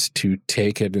hardest to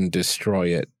take it and destroy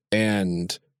it.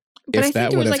 And if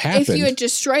that would have happened, if you had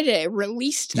destroyed it, it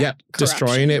released that corruption,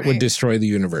 destroying it would destroy the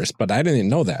universe. But I didn't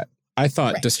know that. I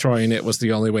thought Right. destroying it was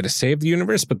the only way to save the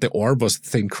universe, but the orb was the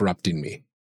thing corrupting me.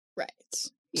 Right.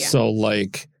 Yeah. So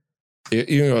like,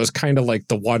 it was kind of like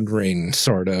the One Ring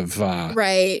sort of.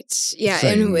 Right. Yeah.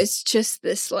 thing. And it was just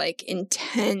this like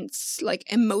intense, like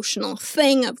emotional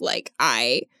thing of like,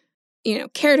 I,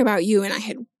 cared about you and I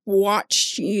had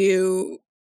watched you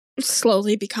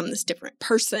slowly become this different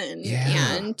person.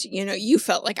 Yeah. And, you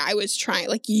felt like I was trying,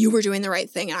 like you were doing the right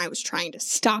thing and I was trying to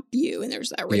stop you. And there's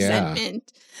that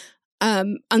resentment.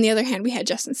 On the other hand, we had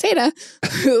Jess and Seda,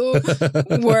 who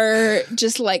were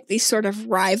just like these sort of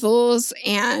rivals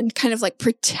and kind of like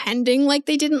pretending like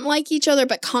they didn't like each other,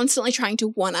 but constantly trying to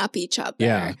one up each other.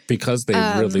 Yeah, because they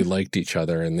really liked each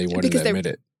other and they wouldn't admit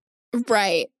it.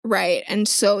 Right. And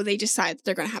so they decide that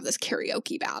they're going to have this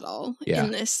karaoke battle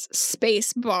in this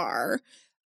space bar.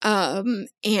 And,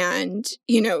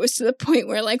 it was to the point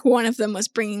where like one of them was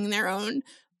bringing their own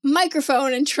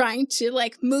microphone and trying to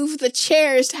like move the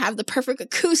chairs to have the perfect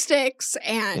acoustics,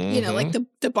 and like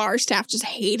the bar staff just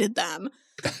hated them.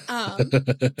 So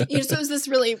it was this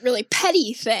really, really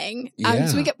petty thing.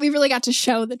 So we really got to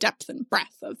show the depth and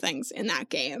breadth of things in that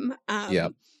game.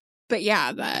 But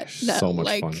yeah, that so much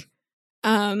like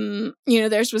fun.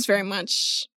 Theirs was very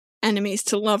much enemies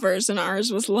to lovers and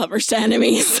ours was lovers to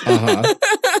enemies. I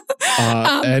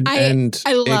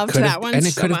loved that one, and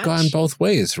it could have gone both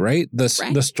ways, right? The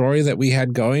story that we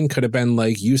had going could have been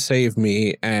like, you save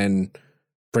me and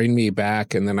bring me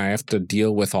back, and then I have to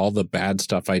deal with all the bad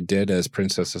stuff I did as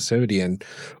Princess Ascidian,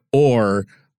 or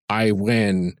I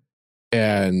win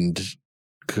and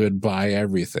goodbye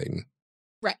everything.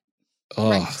 Right.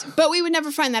 But we would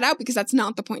never find that out because that's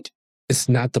not the point. It's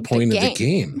not the point of the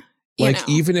game. Like,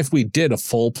 even if we did a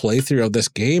full playthrough of this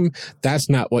game, that's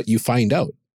not what you find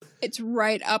out. It's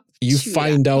right up You to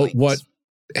find that out point. what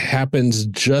happens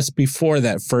just before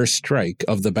that first strike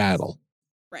of the battle.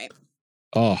 Right.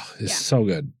 Oh, it's so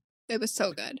good. It was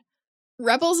so good.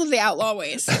 Rebels of the Outlaw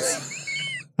Wastes.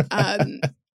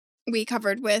 We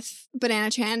covered with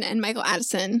Banana Chan and Michael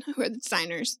Addison, who are the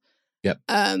designers. Yep.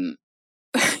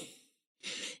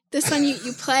 This one you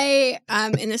play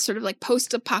in this sort of like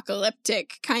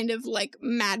post-apocalyptic kind of like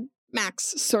Mad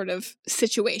Max sort of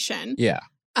situation. Yeah.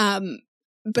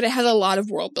 But it has a lot of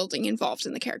world building involved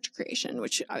in the character creation,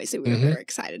 which obviously we were very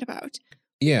excited about.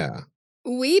 Yeah.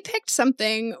 We picked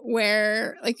something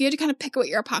where like you had to kind of pick what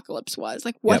your apocalypse was,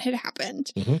 like what had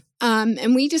happened.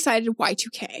 And we decided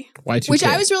Y2K. Y2K. Which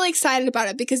I was really excited about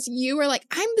it because you were like,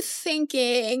 I'm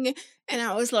thinking, and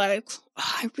I was like,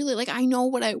 I know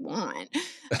what I want.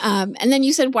 And then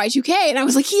you said Y2K, and I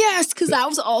was like, yes, because that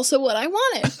was also what I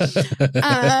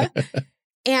wanted.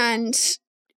 And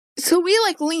so we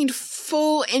like leaned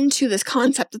full into this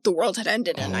concept that the world had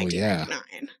ended in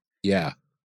 1999. Yeah.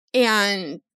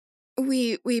 And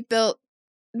we built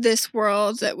this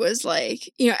world that was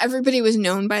like, everybody was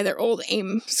known by their old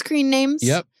AIM screen names.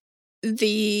 Yep.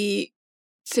 The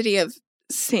city of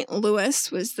St.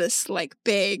 Louis was this like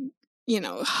big,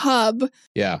 hub.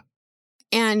 Yeah.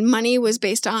 And money was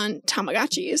based on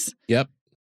Tamagotchis. Yep.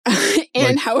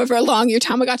 And however long your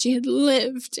Tamagotchi had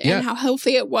lived and how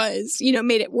healthy it was,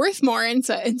 made it worth more. And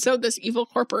so this evil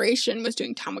corporation was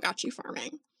doing Tamagotchi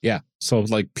farming. Yeah. So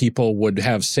like people would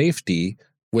have safety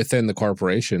within the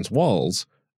corporation's walls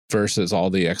versus all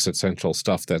the existential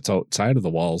stuff that's outside of the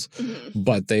walls.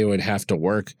 But they would have to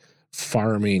work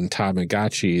farming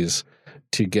Tamagotchis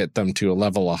to get them to a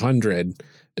level 100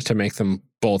 to make them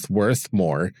both worth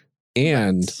more.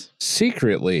 And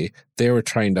secretly, they were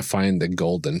trying to find the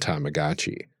golden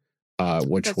Tamagotchi,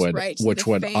 which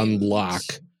would unlock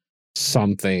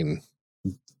something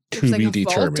to like be a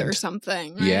determined vault or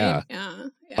something. Right? Yeah.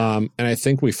 Yeah. And I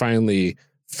think we finally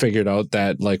figured out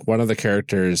that like one of the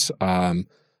characters, I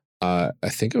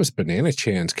think it was Banana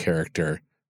Chan's character,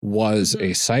 was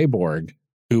a cyborg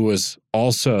who was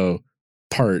also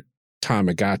part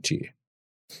Tamagotchi,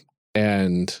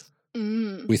 and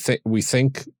we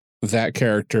think that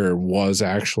character was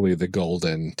actually the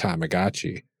golden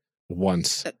Tamagotchi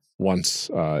once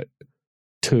to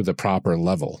the proper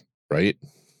level, right?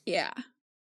 Yeah.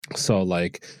 So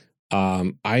like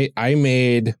I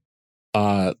made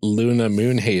Luna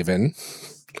Moonhaven,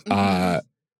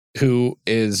 who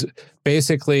is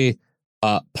basically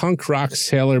a punk rock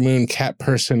Sailor Moon cat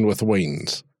person with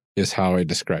wings, is how I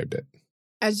described it.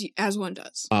 As one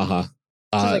does. So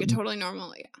like a totally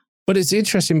normal, But it's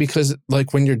interesting because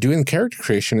like when you're doing character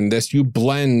creation in this, you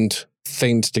blend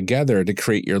things together to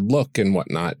create your look and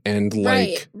whatnot. And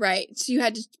like Right. So you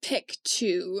had to pick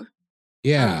two.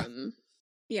 Yeah.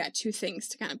 Two things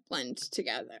to kind of blend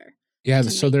together. Yeah,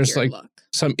 so there's like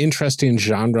some interesting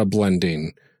genre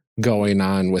blending going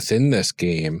on within this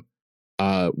game.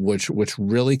 which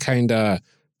really kind of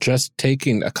just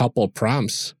taking a couple of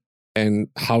prompts and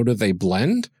how do they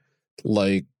blend,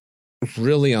 like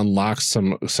really unlocks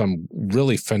some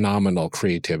really phenomenal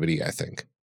creativity, I think.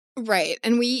 Right.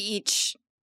 And we each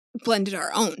blended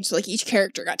our own. So like each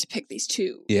character got to pick these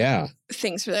two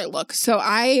things for their look. So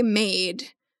I made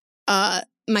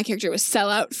my character was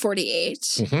Sellout 48.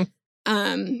 Mm-hmm.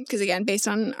 Because again, based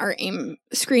on our AIM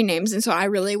screen names, and so I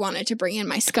really wanted to bring in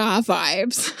my ska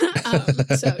vibes.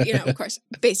 So, of course,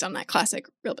 based on that classic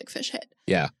Real Big Fish hit.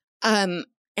 Yeah. And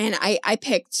I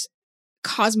picked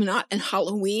Cosmonaut and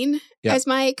Halloween as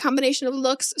my combination of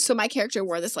looks. So my character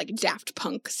wore this like Daft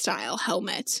Punk style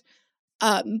helmet,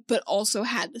 but also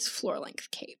had this floor length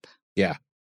cape. Yeah.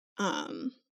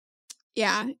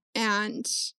 Yeah, and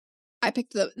I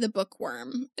picked the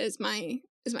bookworm as my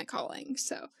calling.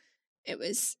 So it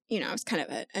was, I was kind of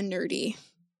a nerdy,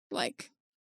 like,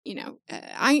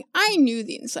 I knew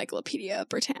the Encyclopedia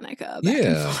Britannica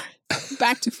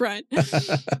back to front.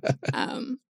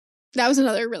 That was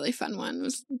another really fun one.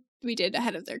 We did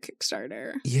ahead of their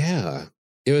Kickstarter. Yeah,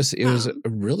 it was a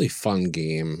really fun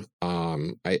game.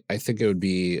 I think it would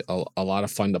be a lot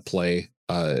of fun to play.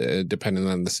 Depending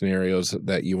on the scenarios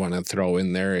that you want to throw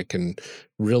in there, it can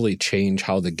really change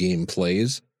how the game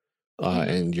plays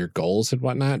and your goals and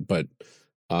whatnot. But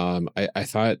I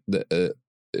thought that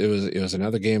it was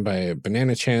another game by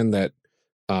Banana Chan that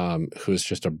who's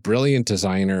just a brilliant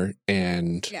designer,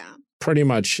 and pretty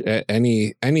much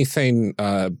anything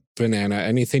Banana,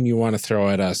 anything you want to throw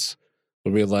at us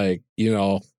would be like,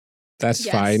 that's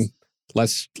fine.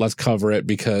 Let's cover it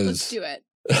because let's do it.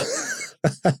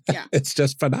 Yeah, it's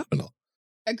just phenomenal.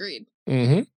 Agreed.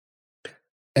 Mm-hmm.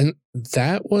 And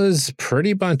that was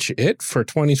pretty much it for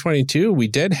 2022. We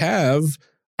did have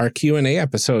our Q&A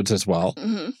episodes as well.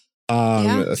 Mm-hmm.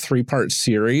 A 3-part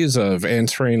series of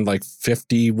answering like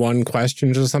 51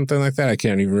 questions or something like that. I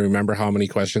can't even remember how many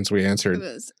questions we answered.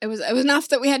 It was enough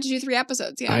that we had to do 3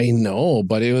 episodes. Yeah, I know,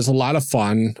 but it was a lot of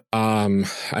fun.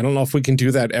 I don't know if we can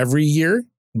do that every year,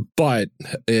 but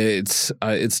it's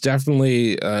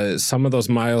definitely some of those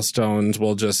milestones.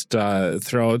 We'll just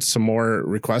throw out some more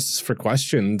requests for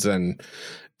questions and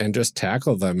just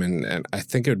tackle them. And I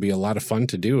think it would be a lot of fun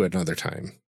to do another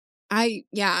time.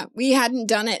 We hadn't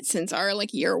done it since our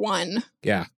like year 1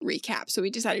 recap. So we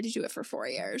decided to do it for 4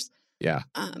 years. Yeah.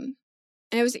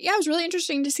 And it was really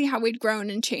interesting to see how we'd grown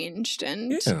and changed.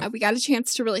 And we got a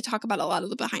chance to really talk about a lot of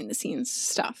the behind the scenes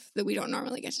stuff that we don't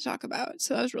normally get to talk about.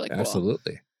 So that was really cool.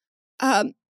 Absolutely.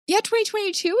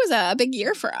 2022 was a big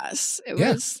year for us. It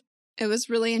was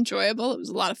really enjoyable. It was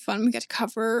a lot of fun. We got to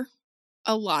cover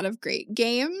a lot of great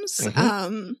games.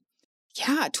 Mm-hmm.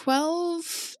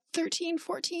 12, 13,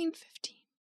 14, 15.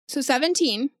 So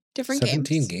 17 different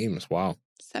 17 games. Wow.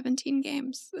 17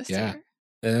 games this year.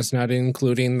 And that's not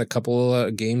including the couple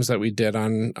of games that we did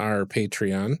on our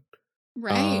Patreon.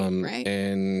 Right.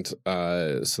 And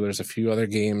so there's a few other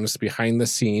games behind the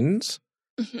scenes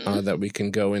that we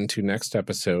can go into next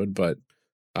episode. But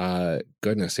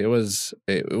goodness, it was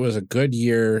a good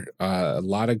year. A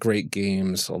lot of great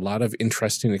games, a lot of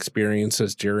interesting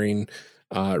experiences during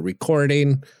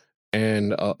recording,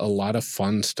 and a lot of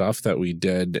fun stuff that we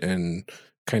did and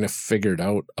kind of figured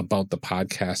out about the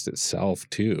podcast itself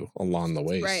too along the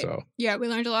way. Right. So we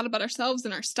learned a lot about ourselves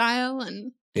and our style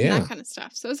and that kind of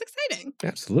stuff. So it was exciting.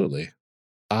 Absolutely.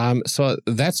 So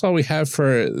that's all we have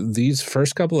for these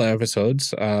first couple of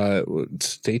episodes.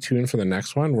 Stay tuned for the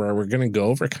next one where we're going to go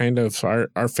over kind of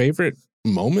our favorite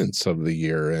moments of the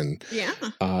year and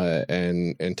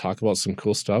talk about some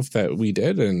cool stuff that we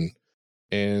did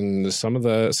and some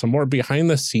more behind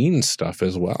the scenes stuff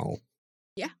as well.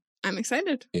 Yeah, I'm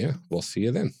excited. Yeah, we'll see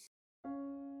you then.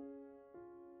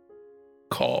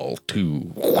 Call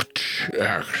to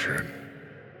action.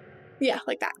 Yeah,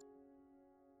 like that.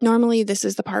 Normally, this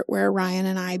is the part where Ryan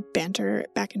and I banter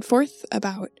back and forth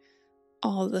about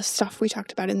all the stuff we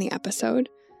talked about in the episode.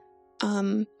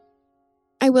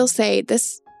 I will say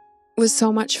this was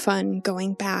so much fun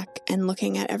going back and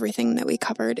looking at everything that we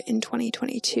covered in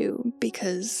 2022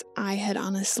 because I had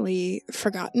honestly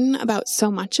forgotten about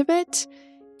so much of it,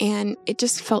 and it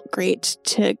just felt great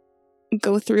to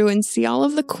go through and see all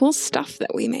of the cool stuff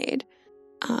that we made.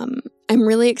 I'm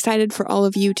really excited for all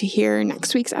of you to hear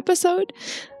next week's episode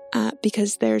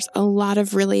because there's a lot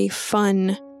of really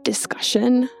fun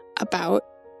discussion about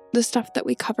the stuff that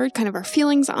we covered, kind of our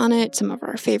feelings on it, some of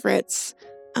our favorites.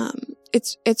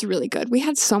 It's really good. We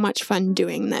had so much fun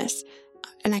doing this,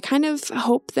 and I kind of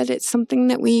hope that it's something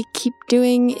that we keep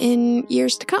doing in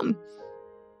years to come.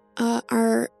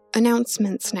 Our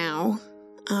announcements now.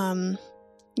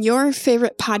 Your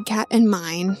favorite podcat and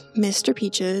mine, Mr.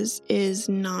 Peaches, is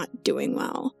not doing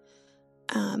well.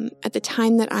 At the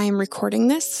time that I am recording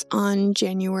this on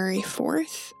January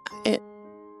 4th,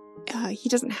 he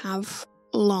doesn't have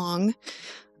long.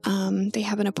 They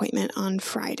have an appointment on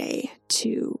Friday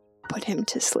to put him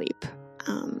to sleep.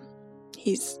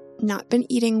 He's not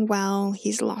been eating well.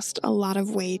 He's lost a lot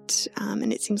of weight,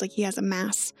 and it seems like he has a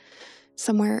mass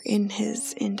somewhere in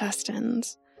his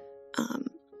intestines.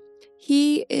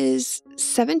 He is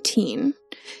 17,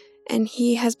 and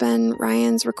he has been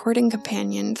Ryan's recording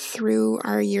companion through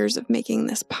our years of making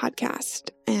this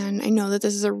podcast. And I know that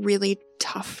this is a really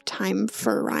tough time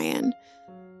for Ryan.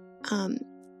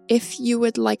 If you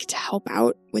would like to help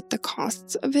out with the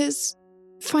costs of his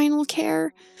final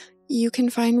care, you can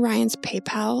find Ryan's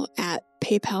PayPal at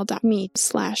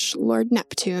paypal.me/Lord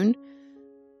Neptune.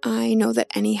 I know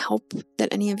that any help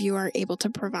that any of you are able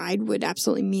to provide would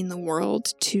absolutely mean the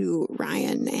world to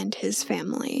Ryan and his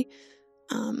family.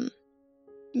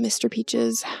 Mr.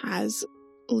 Peaches has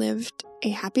lived a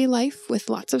happy life with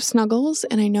lots of snuggles,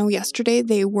 and I know yesterday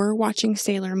they were watching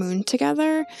Sailor Moon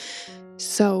together,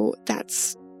 so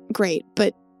that's great,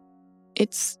 but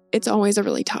it's always a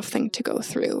really tough thing to go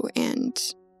through, and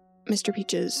Mr.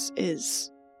 Peaches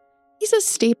he's a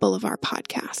staple of our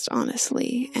podcast,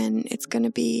 honestly, and it's gonna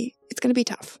be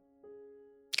tough.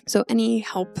 So any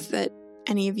help that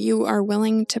any of you are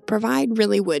willing to provide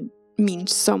really would mean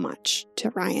so much to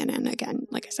Ryan, and again,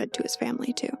 like I said, to his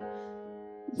family too.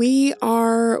 We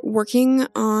are working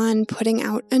on putting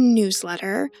out a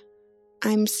newsletter.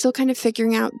 I'm still kind of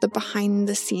figuring out the behind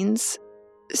the scenes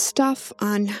stuff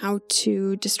on how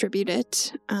to distribute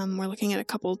it. We're looking at a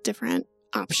couple different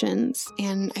options,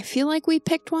 and I feel like we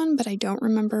picked one, but I don't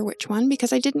remember which one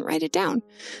because I didn't write it down.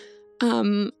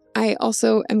 I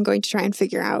also am going to try and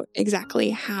figure out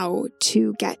exactly how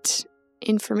to get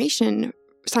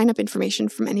sign up information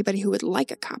from anybody who would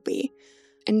like a copy.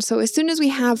 And so as soon as we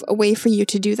have a way for you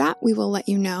to do that, we will let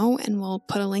you know, and we'll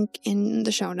put a link in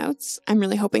the show notes. I'm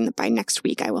really hoping that by next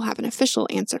week I will have an official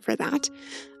answer for that.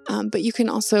 But you can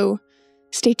also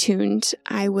stay tuned.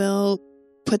 I will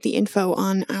put the info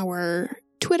on our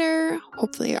Twitter,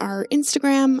 hopefully our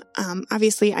Instagram.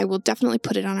 Obviously, I will definitely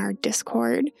put it on our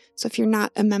Discord. So if you're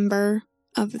not a member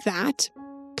of that,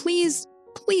 please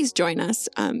join us.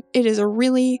 It is a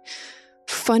really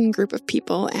fun group of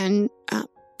people and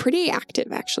pretty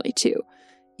active, actually, too.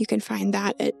 You can find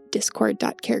that at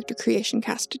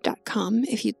discord.charactercreationcast.com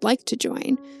if you'd like to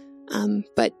join.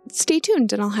 But stay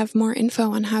tuned, and I'll have more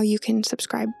info on how you can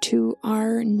subscribe to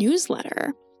our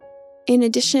newsletter. In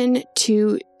addition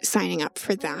to signing up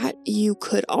for that, you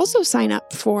could also sign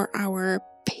up for our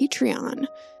Patreon.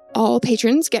 All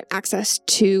patrons get access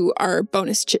to our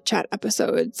bonus chit-chat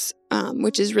episodes,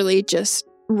 which is really just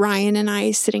Ryan and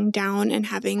I sitting down and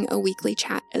having a weekly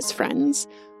chat as friends.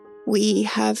 We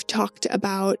have talked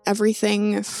about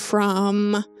everything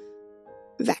from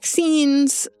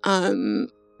vaccines,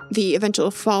 the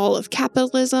eventual fall of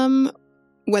capitalism,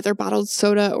 whether bottled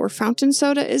soda or fountain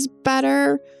soda is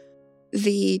better,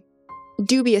 the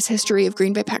dubious history of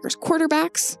Green Bay Packers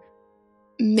quarterbacks,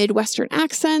 Midwestern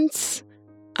accents.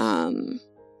 I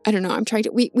don't know.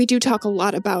 We do talk a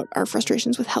lot about our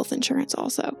frustrations with health insurance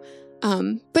also.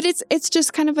 But it's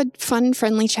just kind of a fun,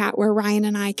 friendly chat where Ryan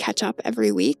and I catch up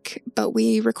every week, but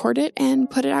we record it and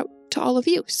put it out to all of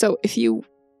you. So if you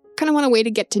kind of want a way to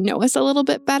get to know us a little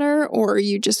bit better, or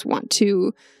you just want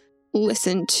to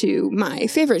listen to my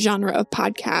favorite genre of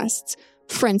podcasts,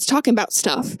 friends talking about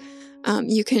stuff,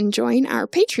 you can join our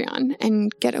Patreon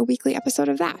and get a weekly episode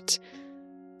of that.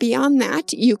 Beyond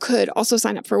that, you could also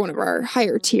sign up for one of our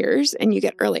higher tiers, and you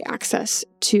get early access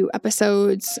to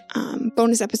episodes,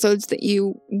 bonus episodes that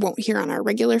you won't hear on our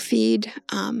regular feed.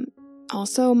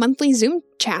 Also, monthly Zoom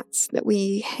chats that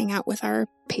we hang out with our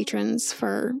patrons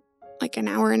for like an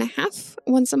hour and a half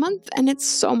once a month, and it's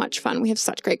so much fun. We have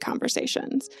such great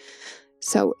conversations.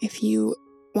 So if you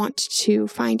want to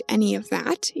find any of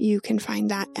that, you can find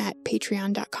that at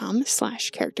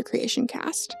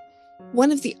patreon.com/charactercreationcast.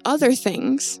 One of the other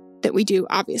things that we do,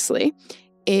 obviously,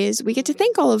 is we get to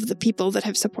thank all of the people that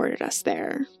have supported us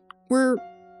there. We're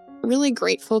really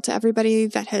grateful to everybody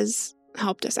that has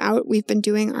helped us out. We've been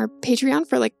doing our Patreon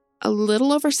for like a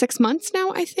little over 6 months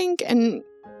now, I think, and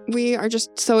we are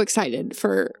just so excited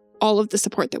for all of the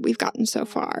support that we've gotten so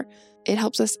far. It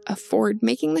helps us afford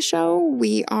making the show.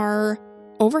 We are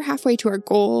over halfway to our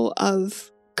goal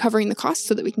of covering the costs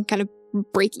so that we can kind of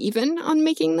break even on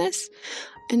making this.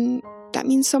 And that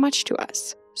means so much to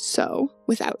us. So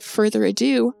without further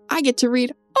ado, I get to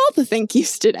read all the thank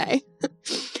yous today.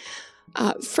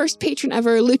 First patron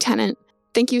ever, Lieutenant,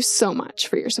 thank you so much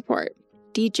for your support.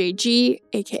 DJG,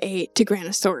 aka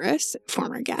Tigranosaurus,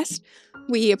 former guest.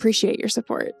 We appreciate your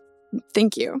support.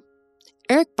 Thank you.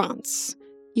 Eric Bonts.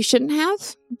 You shouldn't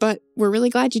have, but we're really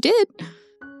glad you did.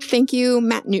 Thank you,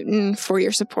 Matt Newton, for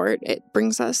your support. It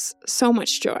brings us so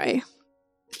much joy.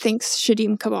 Thanks,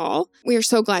 Shadim Kabal. We are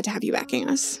so glad to have you backing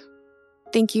us.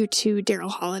 Thank you to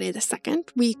Daryl Holiday II.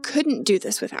 We couldn't do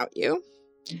this without you.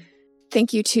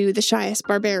 Thank you to The Shyest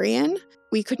Barbarian.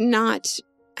 We could not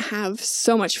have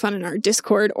so much fun in our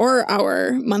Discord or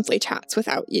our monthly chats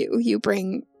without you. You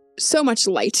bring so much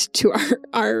light to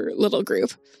our little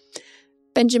group.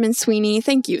 Benjamin Sweeney,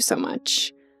 thank you so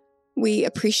much. We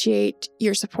appreciate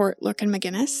your support, Lurkin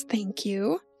McGinnis. Thank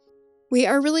you. We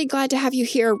are really glad to have you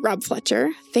here, Rob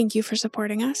Fletcher. Thank you for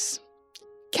supporting us.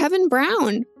 Kevin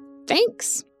Brown,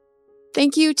 thanks.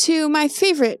 Thank you to my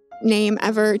favorite name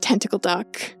ever, Tentacle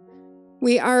Duck.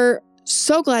 We are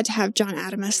so glad to have John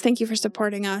Adamus. Thank you for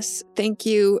supporting us. Thank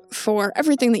you for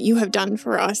everything that you have done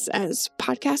for us as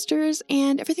podcasters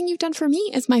and everything you've done for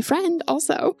me as my friend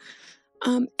also.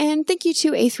 And thank you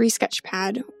to A3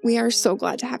 Sketchpad. We are so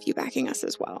glad to have you backing us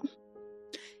as well.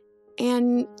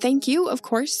 And thank you, of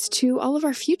course, to all of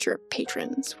our future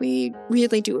patrons. We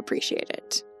really do appreciate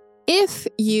it. If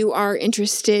you are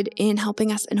interested in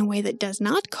helping us in a way that does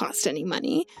not cost any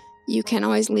money, you can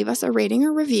always leave us a rating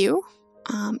or review.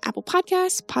 Apple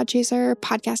Podcasts, Podchaser,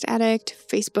 Podcast Addict,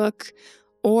 Facebook,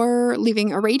 or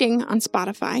leaving a rating on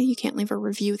Spotify. You can't leave a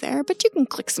review there, but you can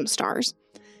click some stars.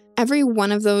 Every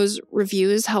one of those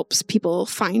reviews helps people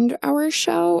find our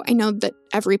show. I know that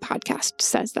every podcast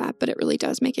says that, but it really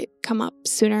does make it come up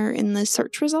sooner in the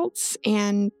search results.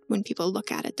 And when people look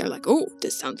at it, they're like, oh,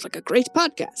 this sounds like a great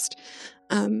podcast.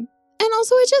 And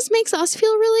also it just makes us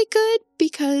feel really good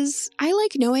because I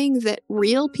like knowing that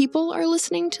real people are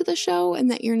listening to the show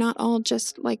and that you're not all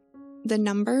just like the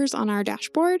numbers on our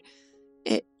dashboard.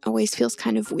 It always feels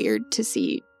kind of weird to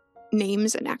see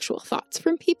names and actual thoughts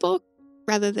from people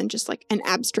rather than just like an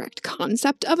abstract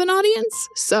concept of an audience.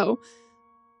 So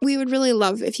we would really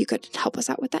love if you could help us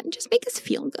out with that and just make us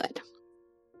feel good.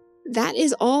 That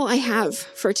is all I have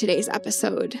for today's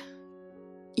episode.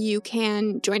 You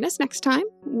can join us next time.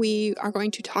 We are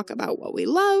going to talk about what we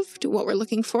loved, what we're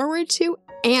looking forward to,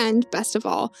 and best of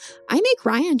all, I make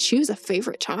Ryan choose a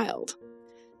favorite child.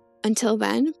 Until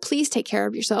then, please take care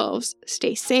of yourselves,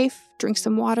 stay safe, drink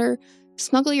some water,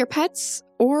 snuggle your pets,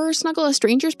 or snuggle a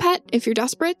stranger's pet if you're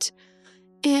desperate,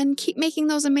 and keep making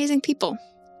those amazing people.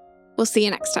 We'll see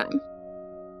you next time.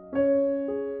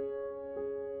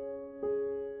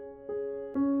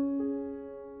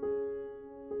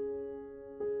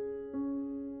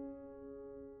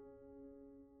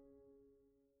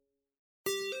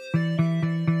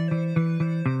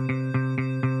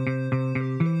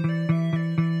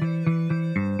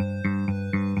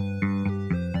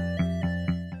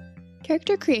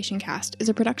 Character Creation Cast is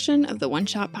a production of the One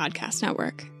Shot Podcast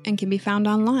Network and can be found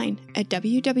online at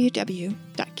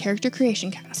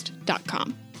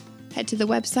www.charactercreationcast.com. Head to the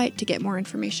website to get more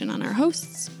information on our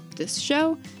hosts, this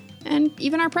show, and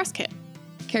even our press kit.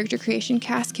 Character Creation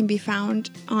Cast can be found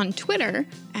on Twitter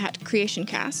at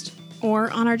CreationCast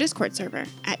or on our Discord server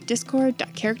at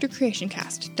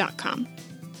discord.charactercreationcast.com.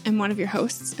 I'm one of your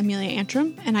hosts, Amelia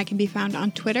Antrim, and I can be found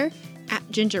on Twitter at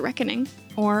Ginger Reckoning,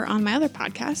 or on my other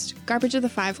podcast, Garbage of the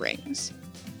Five Rings.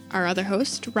 Our other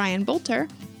host, Ryan Bolter,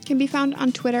 can be found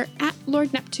on Twitter at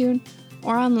Lord Neptune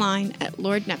or online at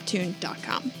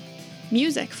lordneptune.com.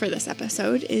 Music for this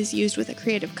episode is used with a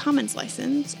Creative Commons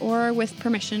license or with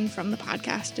permission from the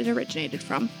podcast it originated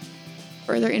from.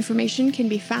 Further information can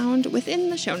be found within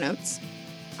the show notes.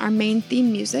 Our main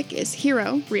theme music is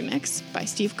Hero Remix by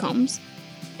Steve Combs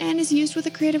and is used with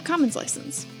a Creative Commons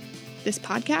license. This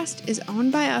podcast is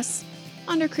owned by us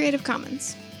under Creative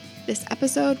Commons. This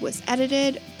episode was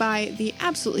edited by the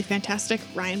absolutely fantastic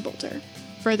Ryan Bolter.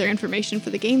 Further information for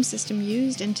the game system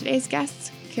used in today's guests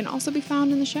can also be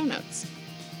found in the show notes.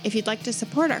 If you'd like to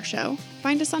support our show,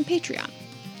 find us on Patreon.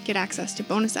 Get access to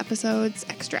bonus episodes,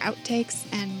 extra outtakes,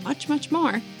 and much, much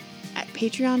more at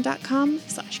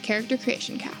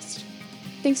patreon.com/charactercreationcast.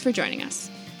 Thanks for joining us.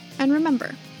 And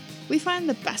remember, we find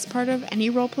the best part of any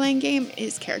role-playing game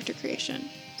is character creation.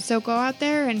 So go out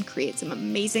there and create some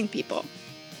amazing people.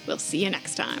 We'll see you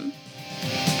next time.